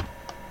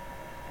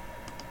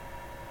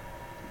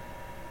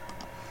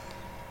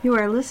 You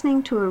are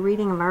listening to a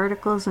reading of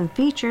articles and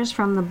features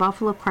from the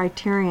Buffalo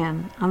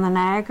Criterion on the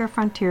Niagara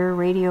Frontier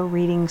Radio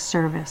Reading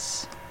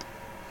Service.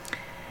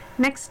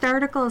 Next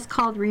article is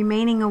called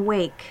Remaining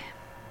Awake: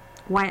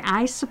 Why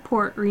I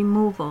Support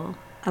Removal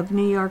of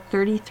New York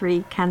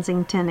 33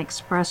 Kensington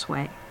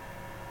Expressway.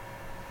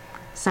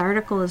 This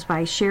article is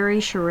by Sherry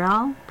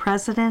Sherrill,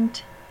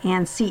 President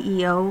and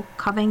CEO,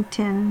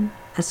 Covington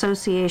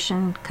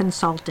Association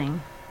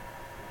Consulting.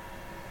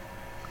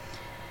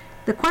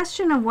 The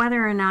question of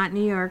whether or not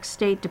New York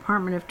State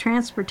Department of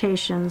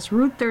Transportation's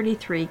Route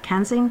 33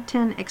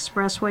 Kensington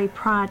Expressway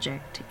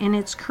project in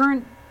its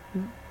current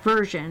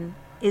version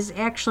is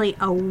actually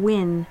a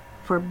win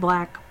for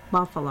Black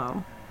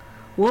Buffalo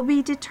will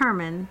be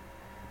determined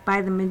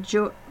by the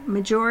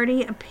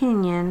majority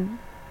opinion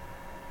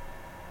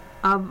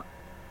of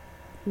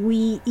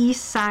we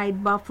East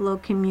Side Buffalo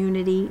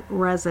community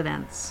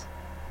residents.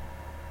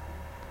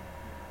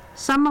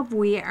 Some of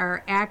we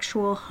are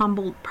actual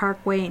Humboldt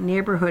Parkway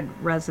neighborhood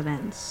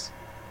residents,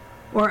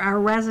 or are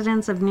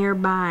residents of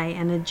nearby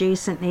and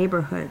adjacent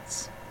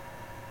neighborhoods.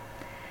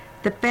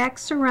 The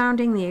facts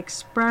surrounding the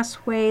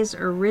expressway's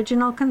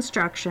original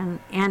construction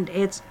and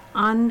its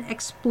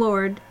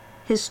unexplored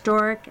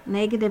historic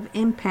negative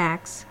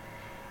impacts,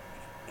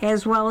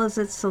 as well as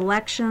its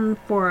selection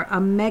for a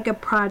mega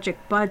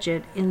project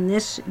budget in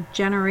this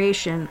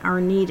generation,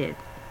 are needed.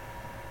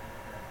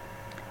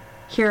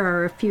 Here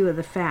are a few of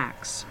the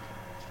facts.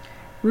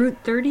 Route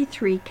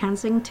 33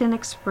 Kensington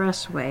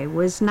Expressway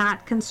was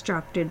not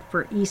constructed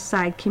for East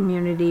Side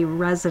community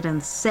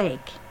residents'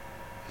 sake.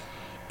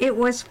 It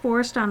was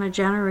forced on a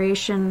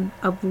generation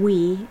of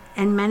we,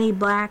 and many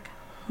black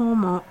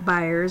home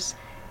buyers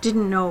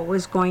didn't know it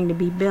was going to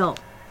be built.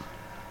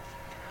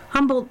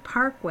 Humboldt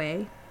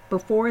Parkway,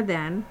 before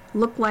then,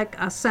 looked like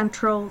a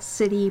central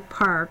city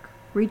park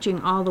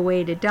reaching all the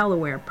way to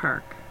Delaware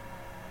Park.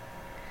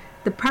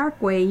 The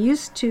parkway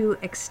used to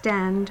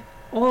extend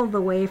all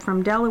the way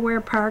from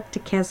Delaware Park to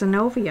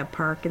Cazenovia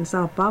Park in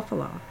South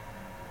Buffalo.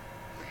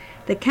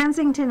 The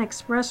Kensington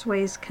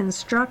Expressway's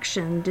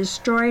construction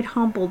destroyed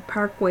Humboldt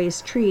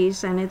Parkway's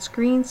trees and its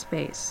green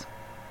space.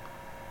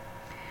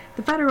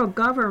 The federal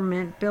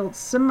government built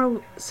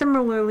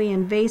similarly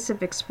invasive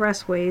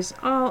expressways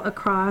all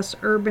across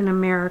urban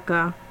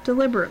America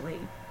deliberately.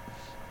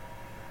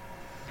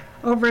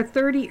 Over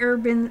 30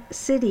 urban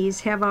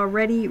cities have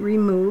already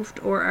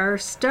removed or are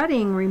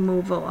studying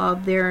removal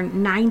of their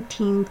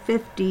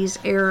 1950s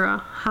era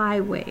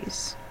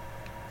highways.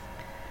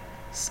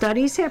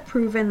 Studies have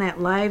proven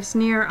that lives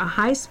near a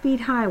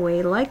high-speed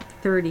highway like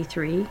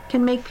 33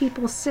 can make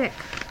people sick.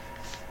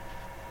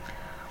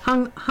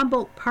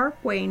 Humboldt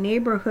Parkway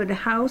neighborhood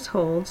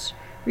households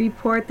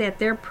report that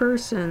their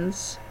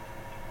persons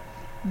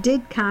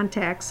did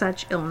contact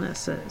such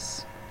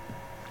illnesses.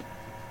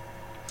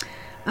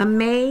 A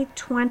May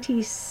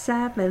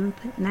 27,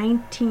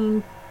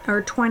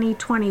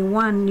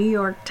 2021 New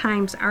York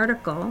Times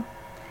article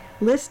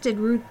listed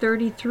Route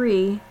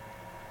 33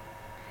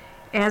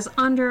 as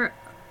under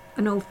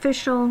an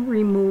official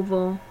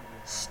removal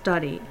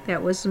study.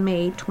 That was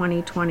May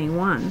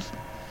 2021.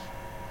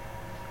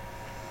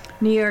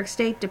 New York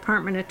State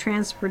Department of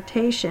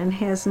Transportation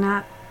has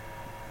not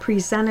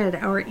presented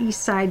our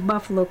East Side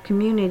Buffalo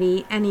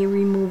community any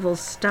removal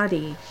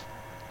study.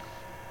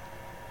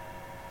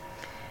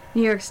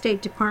 New York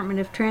State Department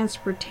of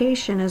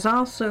Transportation is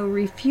also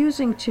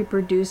refusing to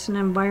produce an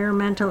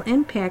environmental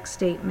impact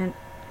statement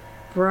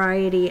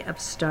variety of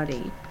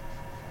study.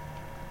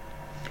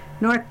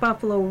 North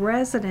Buffalo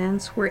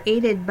residents were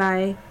aided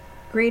by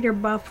Greater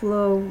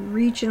Buffalo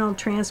Regional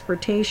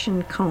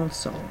Transportation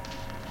Council.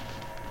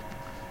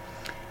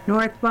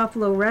 North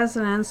Buffalo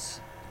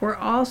residents were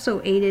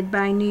also aided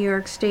by New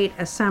York State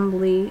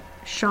Assembly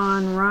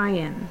Sean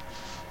Ryan.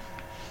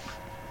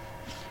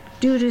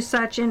 Due to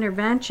such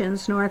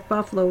interventions, North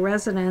Buffalo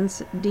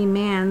residents'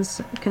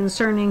 demands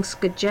concerning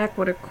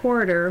Scottsdale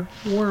corridor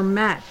were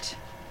met.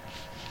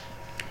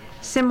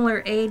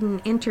 Similar aid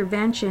and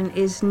intervention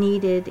is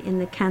needed in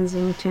the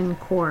Kensington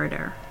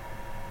corridor.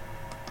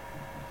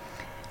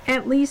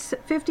 At least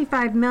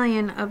 $55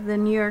 million of the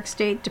New York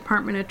State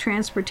Department of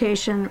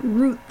Transportation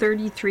Route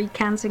 33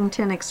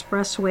 Kensington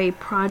Expressway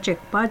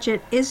project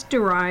budget is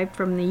derived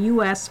from the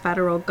U.S.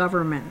 federal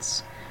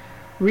government's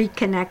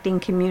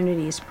Reconnecting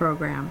Communities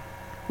program,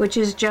 which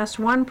is just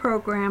one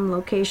program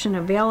location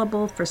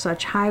available for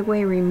such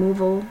highway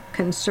removal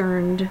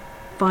concerned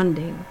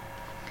funding.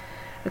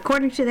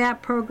 According to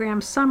that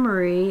program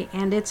summary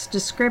and its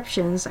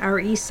descriptions, our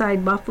East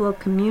Side Buffalo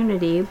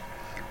community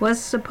was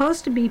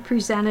supposed to be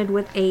presented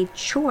with a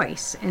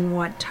choice in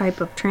what type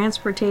of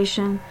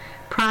transportation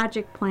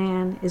project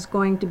plan is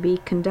going to be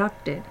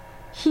conducted.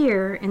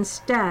 Here,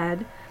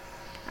 instead,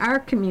 our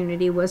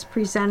community was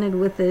presented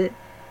with a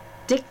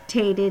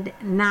dictated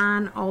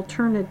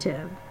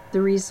non-alternative.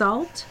 The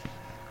result?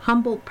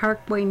 Humboldt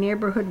Parkway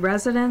neighborhood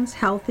residents,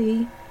 health,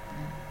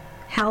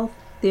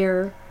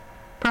 their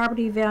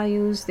property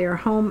values, their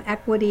home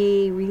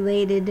equity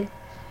related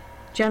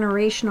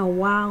generational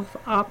wealth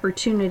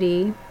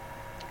opportunity,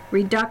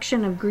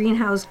 reduction of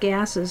greenhouse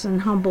gases in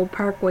Humboldt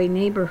Parkway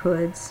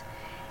neighborhoods,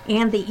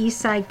 and the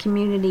East Side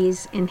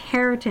community's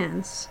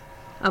inheritance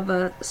of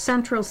a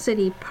central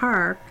city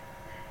park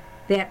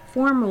that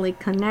formerly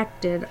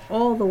connected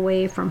all the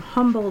way from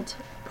Humboldt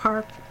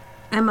Park,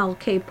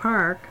 MLK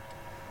Park,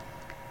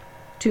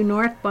 to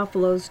North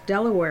Buffalo's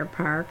Delaware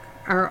Park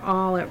are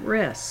all at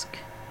risk.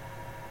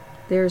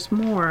 There's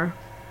more,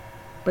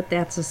 but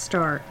that's a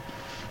start.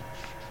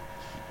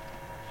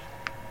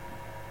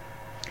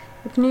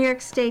 If New York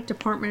State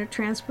Department of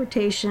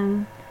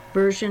Transportation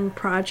version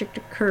project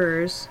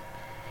occurs,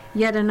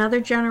 yet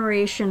another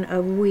generation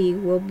of we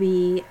will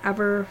be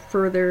ever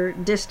further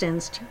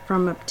distanced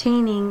from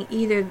obtaining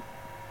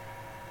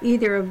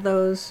either of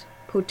those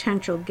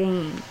potential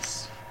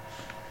gains.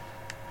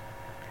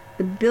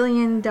 The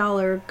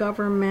billion-dollar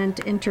government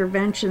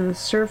intervention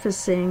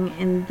surfacing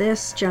in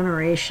this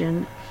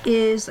generation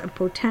is a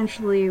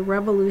potentially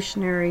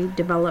revolutionary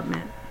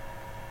development.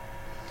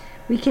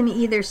 We can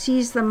either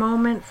seize the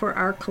moment for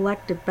our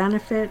collective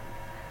benefit,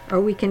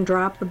 or we can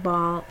drop the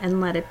ball and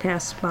let it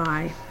pass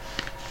by.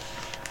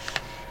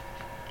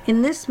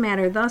 In this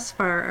matter, thus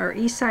far, our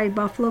East Side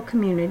Buffalo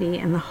community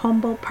and the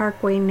Humboldt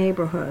Parkway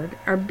neighborhood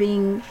are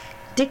being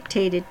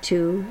dictated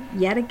to,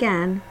 yet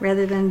again,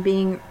 rather than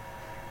being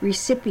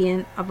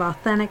recipient of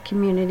authentic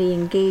community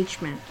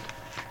engagement.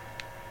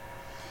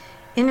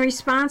 In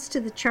response to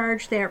the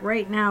charge that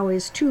right now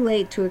is too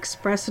late to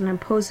express an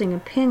opposing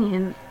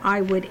opinion,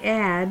 I would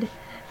add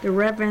the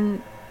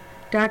Reverend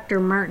Dr.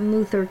 Martin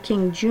Luther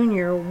King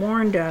Jr.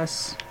 warned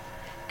us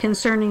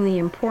concerning the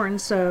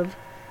importance of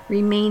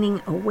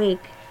remaining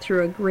awake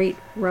through a great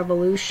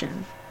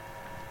revolution.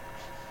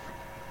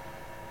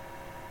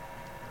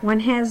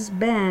 One has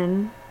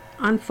been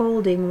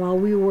unfolding while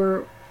we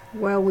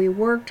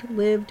worked,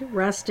 lived,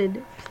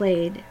 rested,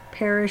 played,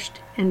 perished,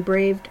 and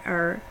braved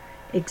our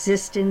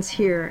existence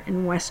here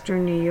in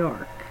Western New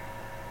York.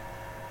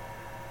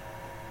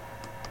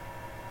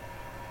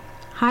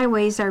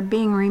 Highways are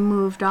being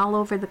removed all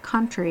over the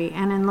country,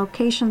 and in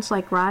locations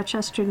like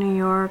Rochester, New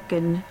York,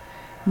 and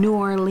New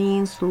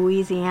Orleans,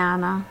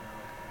 Louisiana,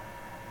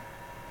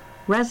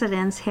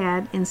 residents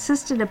had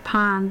insisted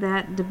upon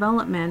that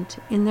development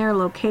in their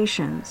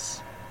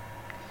locations.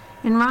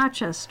 In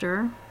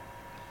Rochester,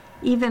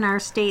 even our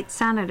state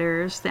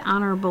senators, the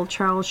Honorable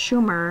Charles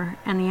Schumer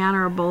and the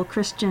Honorable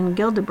Christian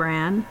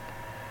Gillibrand,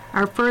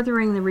 are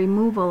furthering the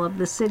removal of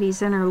the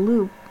city's inner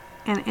loop,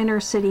 an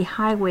inner-city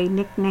highway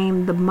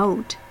nicknamed the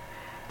Moat,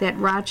 that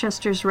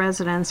Rochester's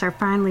residents are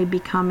finally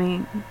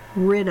becoming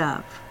rid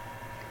of.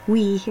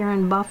 We, here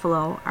in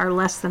Buffalo, are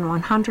less than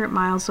 100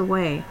 miles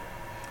away.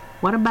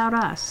 What about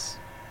us?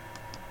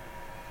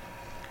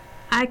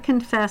 I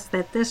confess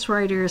that this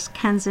writer's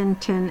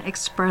Kensington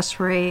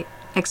Expressway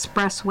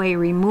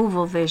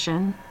removal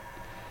vision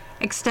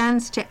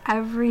extends to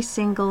every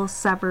single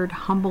severed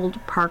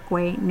Humboldt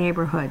Parkway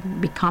neighborhood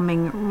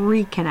becoming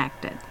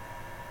reconnected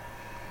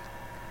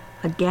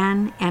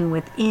again and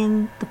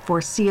within the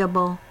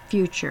foreseeable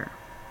future.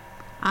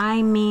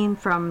 I mean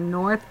from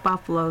North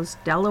Buffalo's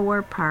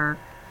Delaware Park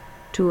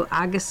to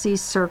Agassiz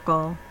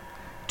Circle,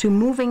 to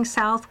moving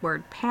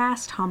southward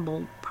past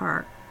Humboldt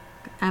Park,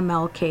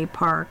 MLK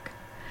Park,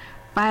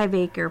 5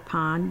 Acre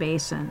Pond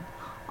Basin,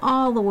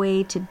 all the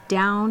way to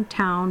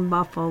downtown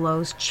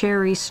Buffalo's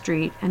Cherry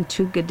Street and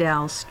to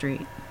Goodell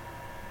Street.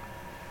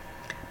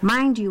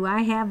 Mind you,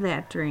 I have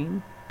that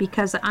dream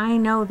because I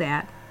know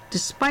that,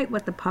 despite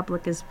what the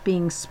public is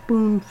being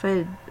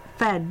spoon-fed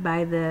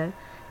by the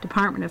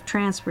Department of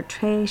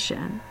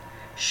Transportation,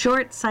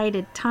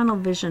 short-sighted tunnel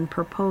vision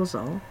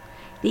proposal,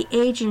 the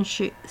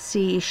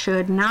agency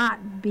should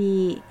not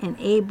be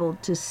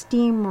enabled to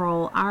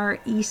steamroll our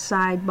East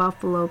Side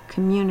Buffalo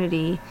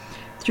community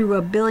through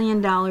a $1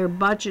 billion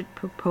budget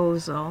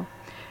proposal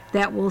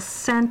that will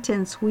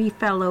sentence we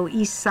fellow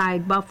East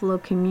Side Buffalo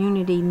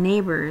community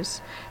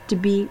neighbors to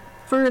be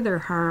further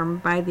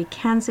harmed by the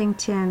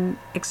Kensington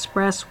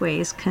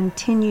Expressway's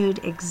continued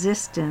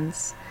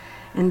existence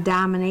and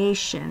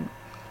domination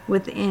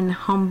within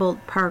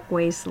Humboldt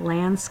Parkway's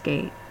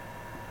landscape.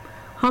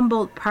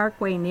 Humboldt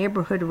Parkway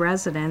neighborhood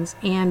residents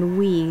and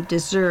we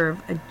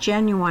deserve a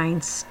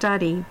genuine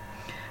study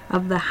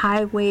of the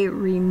highway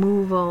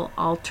removal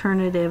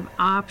alternative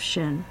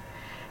option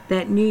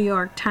that New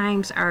York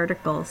Times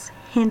articles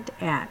hint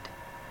at.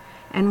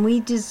 And we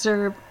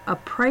deserve a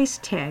price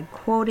tag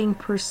quoting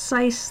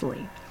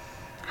precisely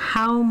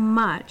how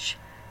much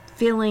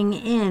filling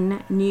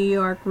in New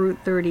York Route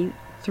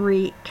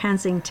 33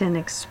 Kensington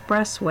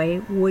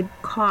Expressway would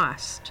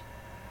cost.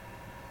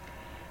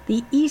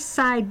 The East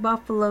Side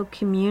Buffalo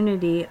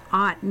community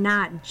ought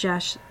not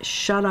just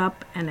shut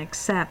up and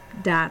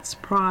accept DOT's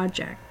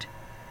project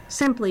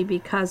simply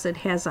because it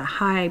has a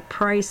high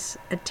price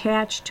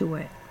attached to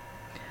it.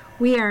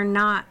 We are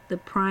not the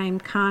prime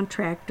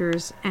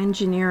contractors,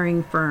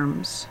 engineering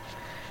firms,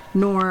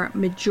 nor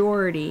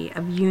majority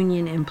of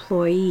union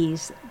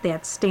employees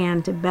that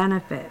stand to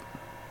benefit.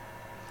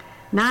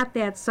 Not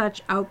that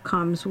such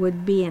outcomes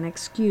would be an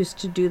excuse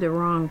to do the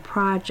wrong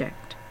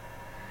project.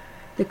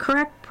 The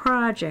correct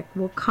project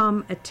will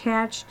come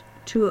attached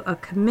to a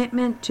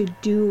commitment to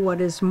do what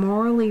is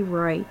morally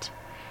right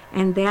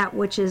and that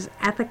which is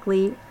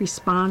ethically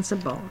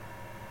responsible.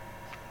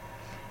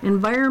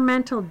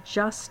 Environmental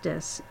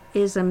justice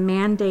is a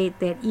mandate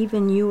that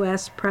even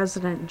U.S.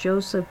 President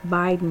Joseph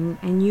Biden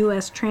and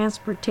U.S.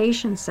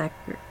 Transportation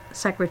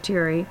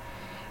Secretary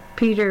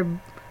Peter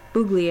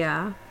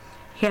Buglia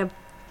have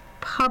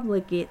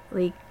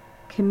publicly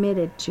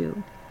committed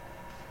to.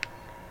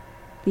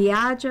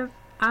 The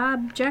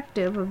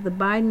objective of the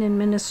Biden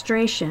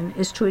administration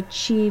is to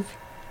achieve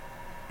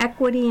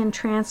equity in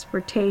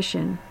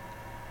transportation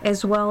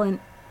as well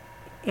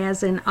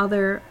as in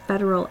other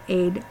federal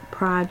aid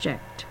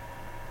projects.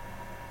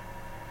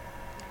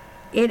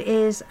 It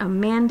is a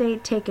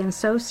mandate taken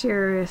so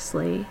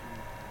seriously,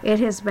 it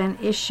has been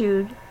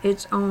issued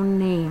its own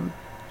name,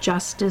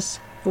 Justice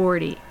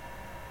 40.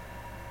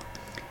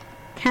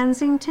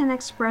 Kensington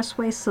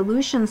Expressway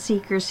solution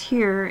seekers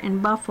here in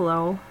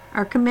Buffalo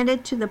are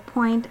committed to the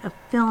point of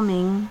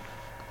filming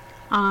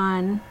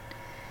on,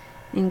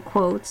 in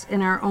quotes,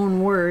 in our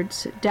own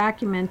words,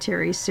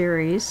 documentary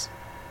series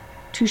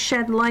to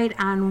shed light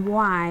on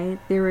why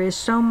there is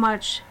so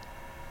much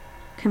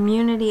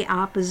community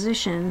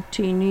opposition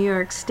to New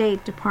York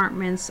State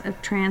Departments of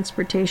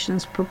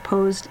Transportation's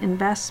proposed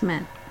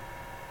investment.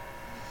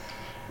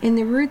 In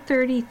the Route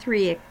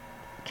 33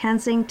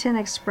 Kensington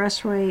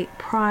Expressway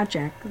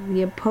project,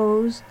 the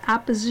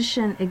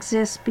opposition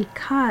exists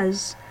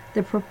because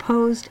the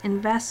proposed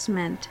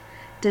investment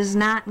does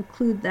not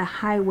include the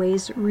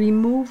highway's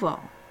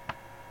removal.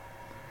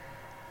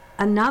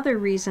 Another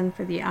reason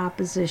for the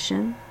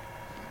opposition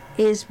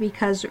is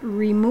because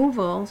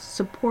removal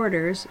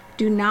supporters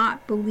do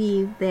not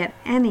believe that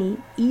any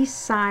East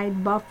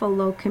Side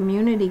Buffalo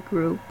community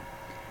group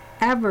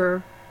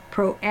ever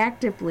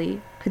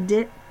proactively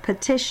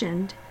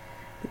petitioned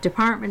the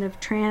Department of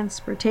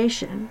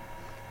Transportation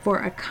for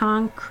a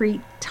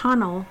concrete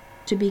tunnel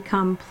to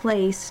become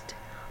placed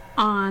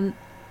on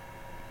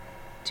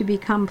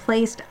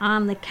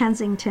the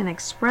Kensington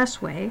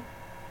Expressway,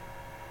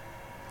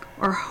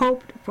 or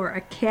hoped for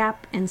a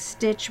cap and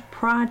stitch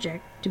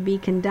project to be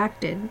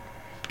conducted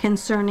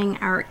concerning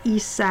our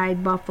East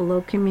Side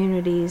Buffalo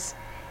community's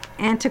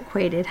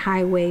antiquated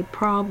highway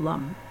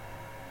problem.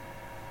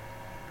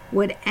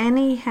 Would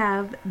any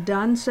have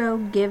done so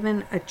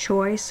given a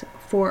choice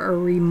for a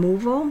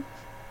removal?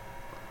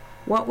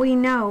 What we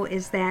know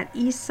is that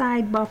East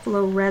Side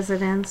Buffalo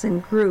residents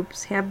and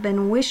groups have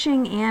been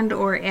wishing and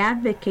or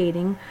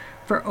advocating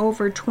for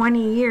over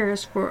 20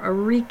 years for a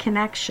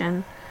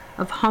reconnection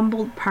of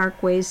Humboldt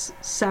Parkway's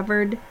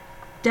severed,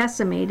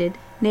 decimated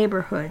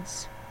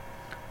neighborhoods.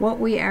 What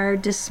we are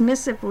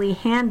dismissively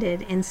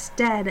handed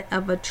instead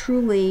of a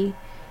truly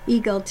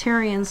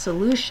egalitarian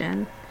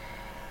solution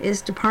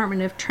is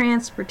Department of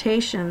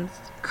Transportation's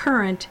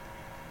current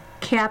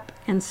cap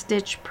and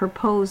stitch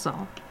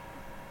proposal.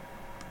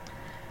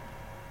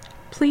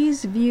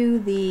 Please view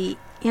the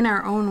In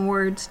Our Own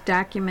Words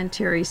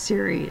documentary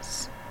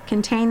series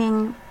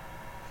containing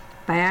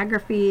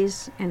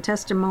biographies and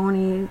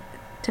testimonies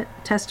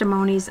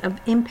of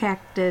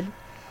impacted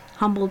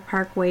Humboldt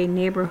Parkway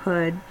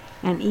neighborhood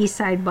and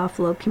Eastside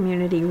Buffalo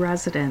community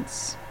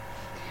residents.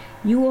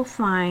 You will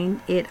find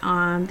it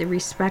on the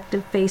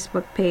respective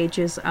Facebook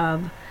pages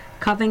of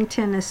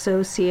Covington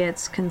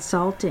Associates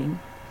Consulting,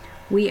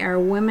 We Are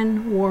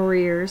Women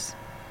Warriors,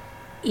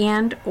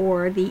 and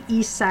or the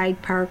Eastside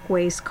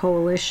Parkways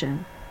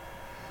Coalition.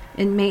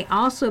 It may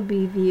also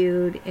be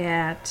viewed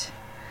at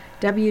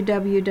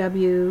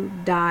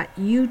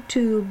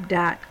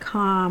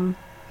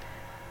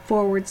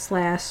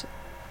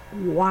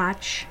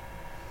www.youtube.com/watch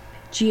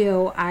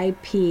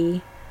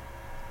GOIP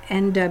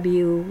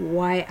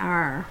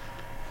NWYR.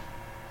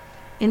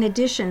 In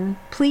addition,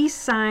 please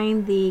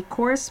sign the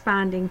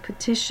corresponding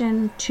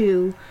petition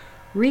to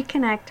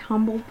reconnect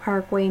Humboldt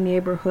Parkway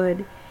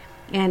neighborhood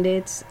and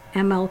its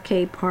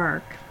MLK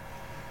Park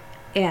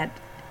at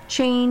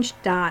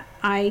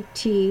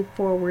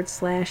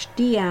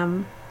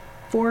change.it/DM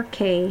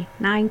 4K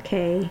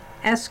 9K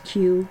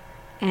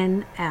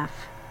SQNF.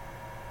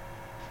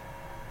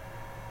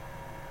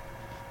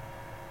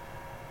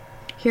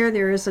 Here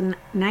there is a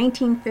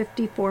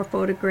 1954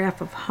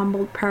 photograph of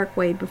Humboldt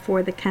Parkway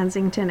before the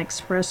Kensington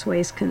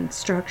Expressway's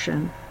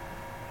construction,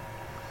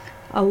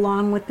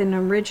 along with an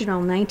original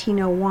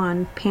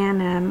 1901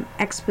 Pan Am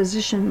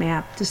exposition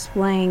map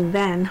displaying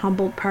then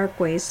Humboldt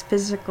Parkway's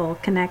physical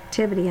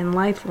connectivity and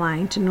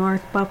lifeline to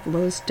North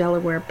Buffalo's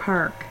Delaware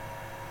Park.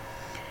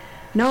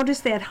 Notice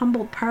that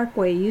Humboldt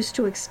Parkway used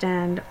to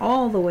extend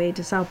all the way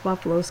to South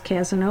Buffalo's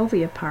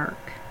Cazenovia Park.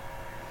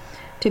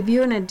 To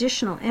view an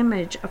additional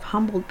image of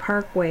Humboldt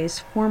Parkway's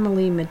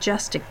formerly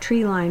majestic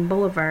tree-lined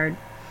boulevard,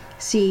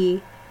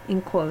 see,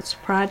 in quotes,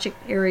 project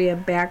area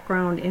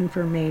background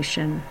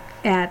information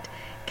at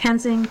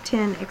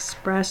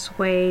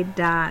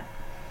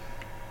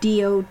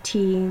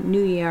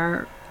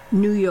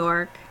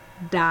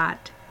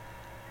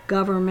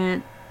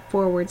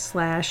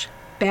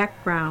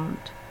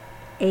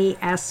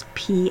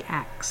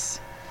ASPX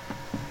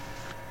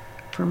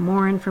for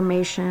more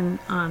information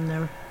on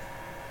the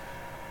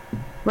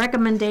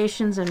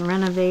recommendations and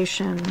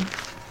renovation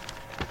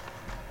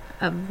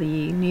of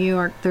the New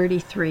York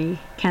 33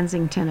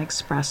 Kensington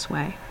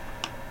Expressway.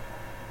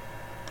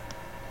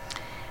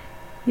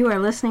 You are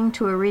listening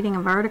to a reading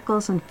of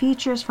articles and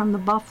features from the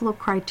Buffalo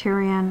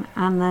Criterion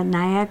on the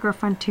Niagara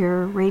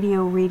Frontier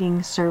Radio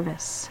Reading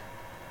Service.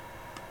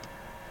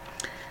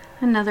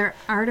 Another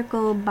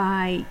article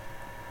by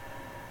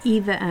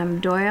Eva M.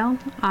 Doyle,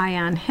 Eye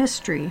on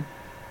History.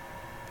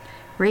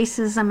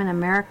 Racism in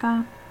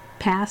America,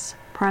 Past,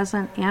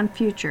 Present, and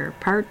Future,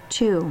 Part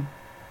 2.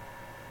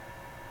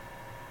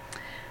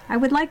 I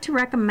would like to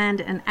recommend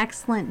an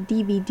excellent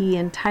DVD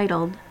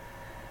entitled,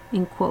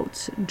 in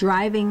quotes,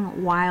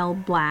 Driving While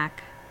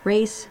Black,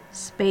 Race,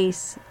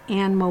 Space,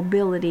 and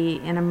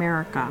Mobility in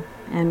America,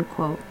 end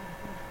quote.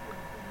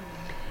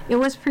 It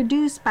was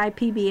produced by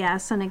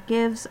PBS and it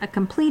gives a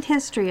complete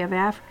history of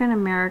African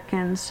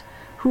Americans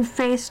who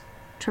faced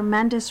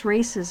tremendous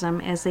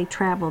racism as they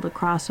traveled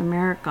across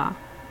America.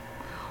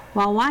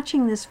 While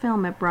watching this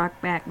film, it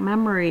brought back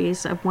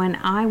memories of when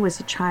I was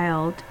a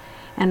child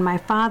and my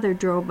father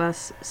drove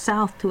us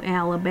south to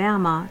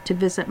Alabama to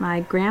visit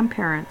my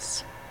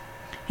grandparents.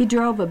 He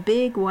drove a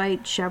big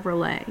white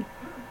Chevrolet.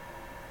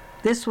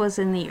 This was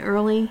in the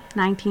early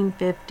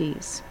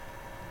 1950s.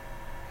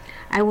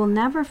 I will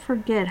never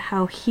forget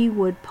how he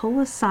would pull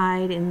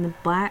aside in the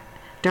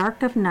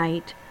dark of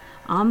night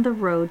on the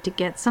road to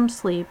get some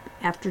sleep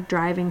after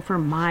driving for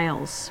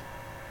miles.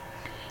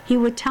 He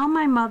would tell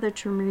my mother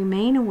to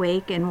remain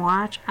awake and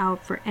watch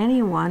out for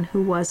anyone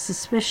who was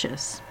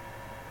suspicious.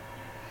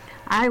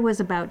 I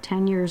was about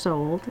 10 years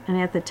old, and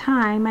at the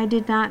time I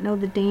did not know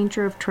the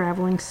danger of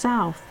traveling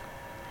south.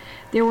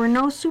 There were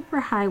no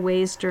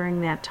superhighways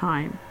during that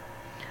time.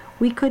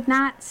 We could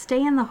not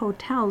stay in the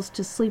hotels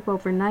to sleep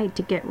overnight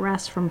to get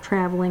rest from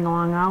traveling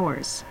long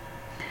hours.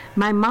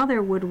 My mother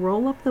would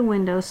roll up the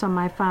window so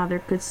my father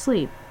could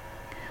sleep.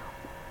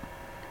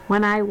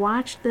 When I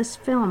watched this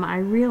film, I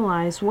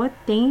realized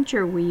what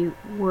danger we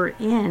were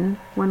in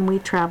when we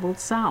traveled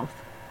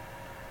south.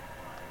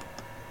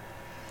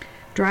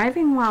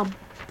 Driving While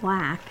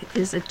Black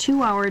is a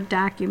 2-hour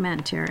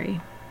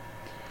documentary.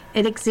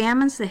 It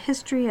examines the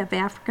history of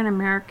African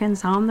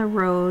Americans on the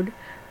road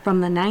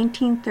from the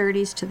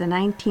 1930s to the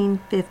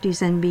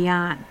 1950s and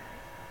beyond.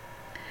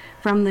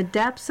 From the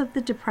depths of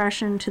the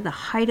Depression to the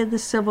height of the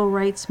Civil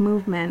Rights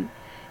Movement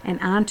and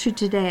on to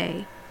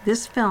today,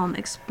 this film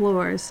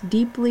explores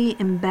deeply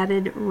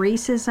embedded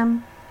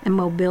racism and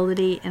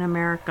mobility in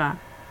America.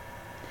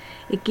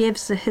 It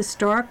gives a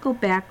historical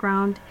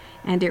background,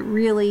 and it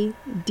really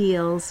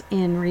deals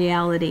in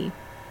reality.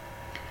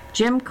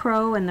 Jim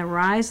Crow and the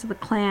rise of the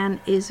Klan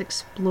is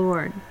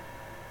explored.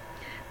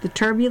 The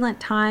turbulent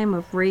time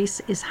of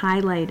race is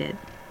highlighted.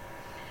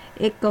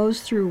 It goes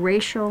through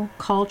racial,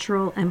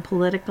 cultural, and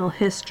political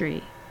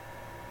history.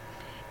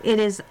 It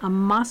is a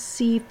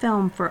must-see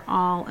film for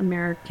all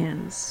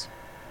Americans.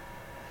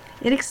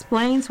 It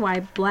explains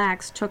why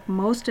blacks took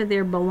most of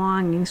their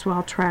belongings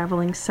while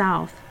traveling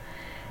south.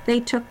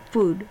 They took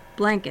food,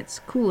 blankets,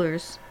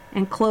 coolers,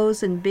 and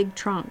clothes in big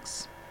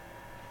trunks.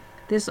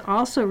 This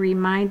also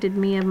reminded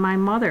me of my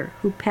mother,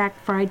 who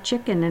packed fried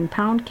chicken and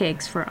pound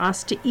cakes for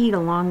us to eat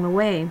along the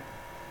way.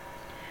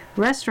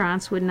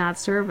 Restaurants would not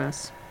serve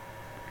us.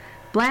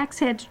 Blacks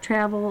had to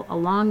travel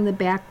along the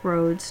back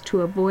roads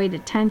to avoid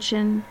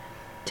attention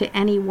to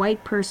any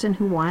white person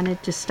who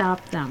wanted to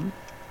stop them.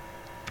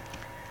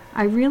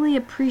 I really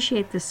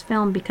appreciate this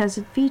film because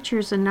it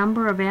features a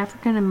number of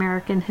African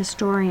American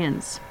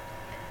historians.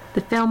 The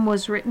film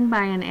was written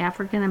by an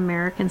African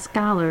American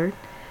scholar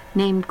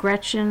named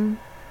Gretchen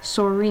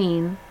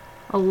Soreen,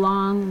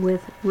 along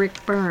with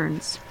Rick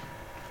Burns.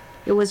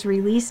 It was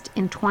released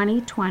in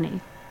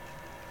 2020.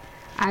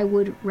 I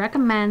would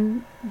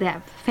recommend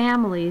that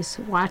families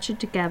watch it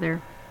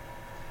together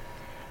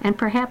and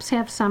perhaps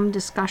have some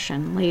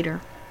discussion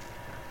later.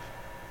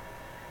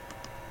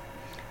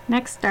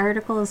 Next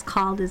article is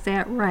called Is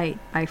That Right?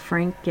 By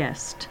Frank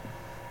Gist.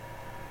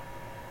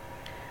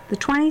 The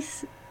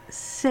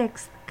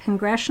 26th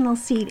Congressional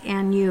seat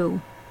and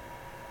you.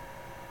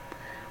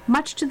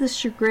 Much to the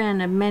chagrin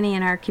of many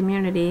in our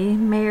community,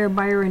 Mayor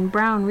Byron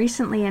Brown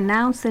recently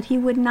announced that he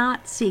would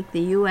not seek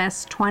the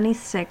U.S.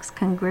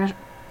 26th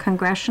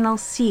congressional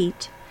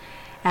seat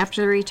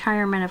after the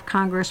retirement of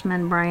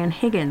Congressman Brian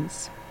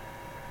Higgins.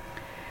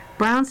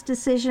 Brown's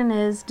decision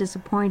is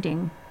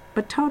disappointing,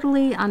 but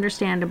totally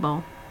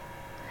understandable.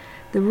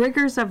 The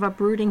rigors of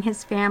uprooting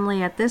his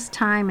family at this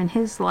time in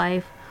his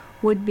life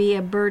would be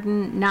a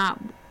burden not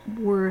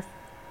worth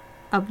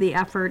of the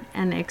effort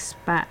and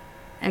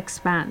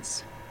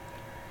expense.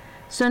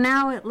 So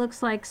now it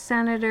looks like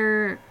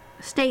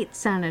State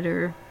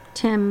Senator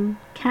Tim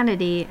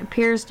Kennedy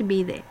appears to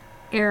be the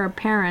heir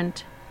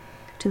apparent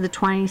to the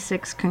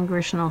 26th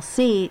congressional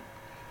seat,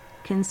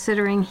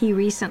 considering he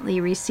recently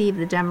received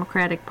the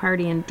Democratic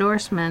Party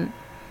endorsement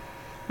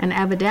and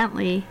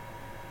evidently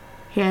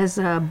has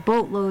a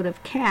boatload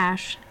of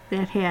cash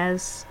that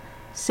has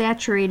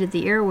saturated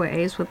the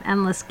airways with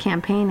endless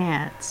campaign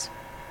ads.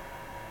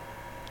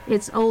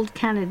 It's old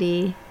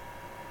Kennedy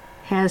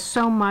has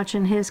so much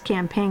in his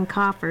campaign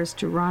coffers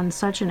to run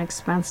such an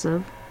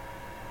expensive,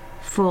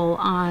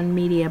 full-on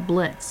media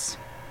blitz.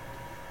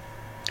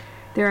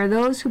 There are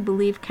those who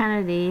believe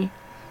Kennedy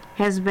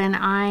has been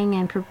eyeing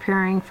and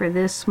preparing for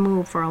this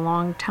move for a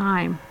long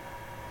time.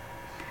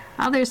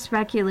 Others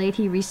speculate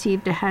he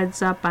received a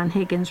heads up on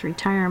Higgins'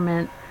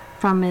 retirement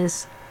from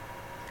his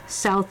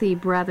Southie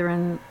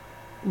brethren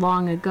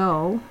long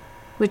ago,